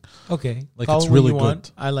 Okay, Like, call it's it what really you good.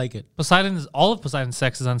 want. I like it. All of Poseidon's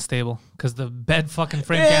sex is unstable because the bed fucking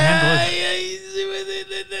frame can't handle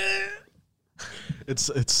it.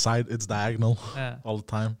 It's diagonal Yeah. all the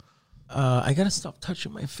time. I gotta stop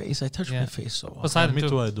touching my face. I touch Yeah. my face so often. Poseidon Me too.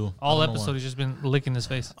 too. I do. All I don't know episode, he's just been licking his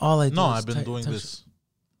face. All I do why. No, is I've been doing touch- this.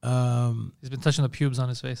 He's been touching the pubes on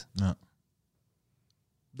his face. Yeah.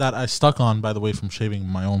 That I stuck on, by the way, from shaving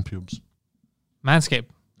my own pubes. Manscaped.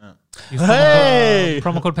 Yeah. Use Hey!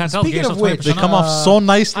 promo code Pantel. Speaking Get yourself of which, 20% They come off. off so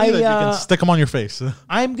nicely I, that you can stick them on your face.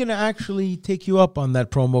 I'm gonna actually take you up on that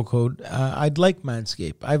promo code. I'd like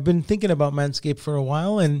Manscaped. I've been thinking about Manscaped for a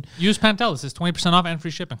while, and Use Pantel. This is 20% off and free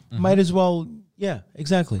shipping. might as well. Yeah,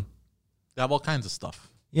 exactly. They have all kinds of stuff.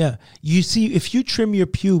 Yeah, you see, if you trim your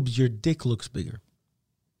pubes, your dick looks bigger.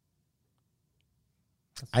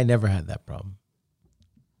 I never had that problem.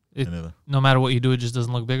 It- Me neither. No matter what you do, it just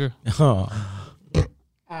doesn't look bigger. Oh.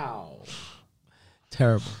 Ow.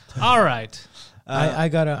 Terrible. All right. I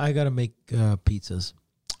gotta make pizzas.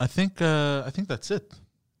 I think that's it,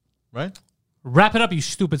 right? Wrap it up, you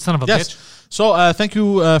stupid son of a bitch. So thank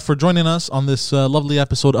you for joining us on this lovely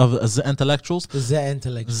episode of The Intellectuals. The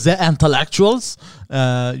Intellectuals. The Intellectuals.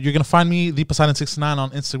 You're going to find me, The Poseidon69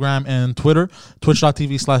 on Instagram and Twitter,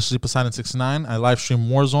 twitch.tv/The Poseidon69. I live stream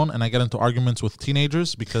Warzone and I get into arguments with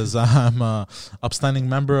teenagers because I'm an upstanding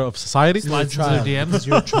member of society. Slides into their DMs. He's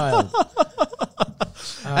your child.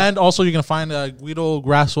 And also, you're going to find Guido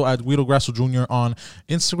Grasso at Guido Grasso Jr. on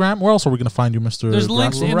Instagram. Where else are we going to find you, Mr. There's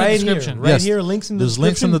links Grasso? in the description. Right Yes. here, links in the There's description.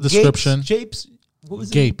 links in the description. Gapes. What was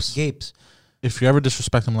Gapes. it? Gapes. If you ever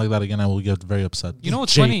disrespect him like that again, I will get very upset. You know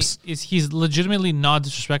what's Japes. funny is he's legitimately not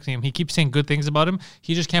disrespecting him. He keeps saying good things about him.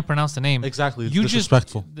 He just can't pronounce the name. Exactly. It's You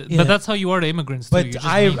disrespectful. Just, Yeah. But that's how you are to immigrants too. But You're just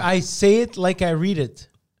mean. I say it like I read it.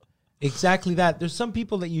 Exactly that. There's some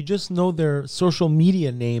people that you just know their social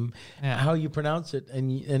media name, Yeah. how you pronounce it,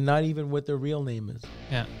 and not even what their real name is.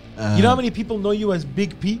 Yeah. You know how many people know you as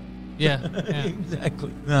Big Pete? Yeah. yeah.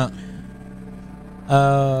 Exactly. Yeah.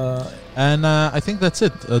 And I think that's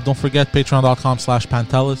it. Don't forget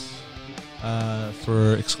patreon.com/Pantelis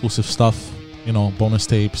for exclusive stuff. You know, bonus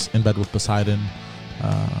tapes, In Bed with Poseidon,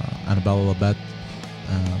 Annabella Labette.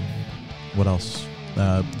 What else?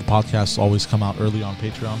 The podcasts always come out early on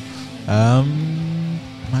Patreon. Am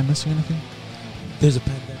I missing anything? There's a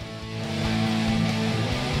pandemic.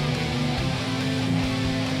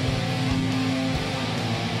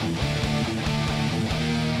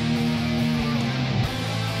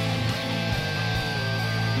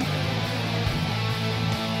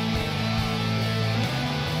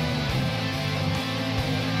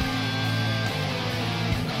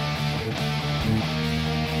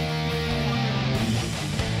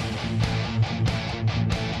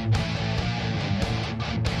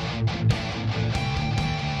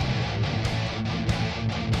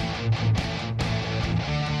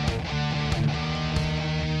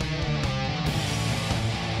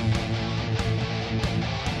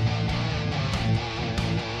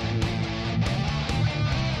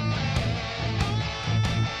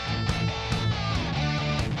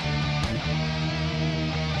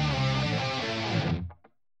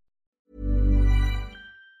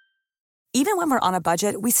 Even when we're on a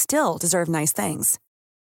budget, we still deserve nice things.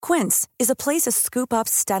 Quince is a place to scoop up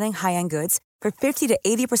stunning high-end goods for 50 to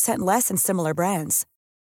 80% less than similar brands.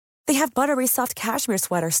 They have buttery soft cashmere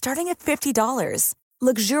sweaters starting at $50,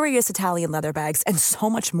 luxurious Italian leather bags, and so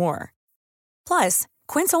much more. Plus,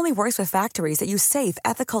 Quince only works with factories that use safe,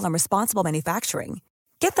 ethical, and responsible manufacturing.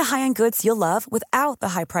 Get the high-end goods you'll love without the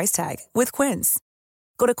high price tag with Quince.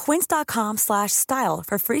 Go to quince.com/style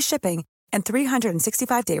for free shipping and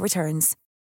 365-day returns.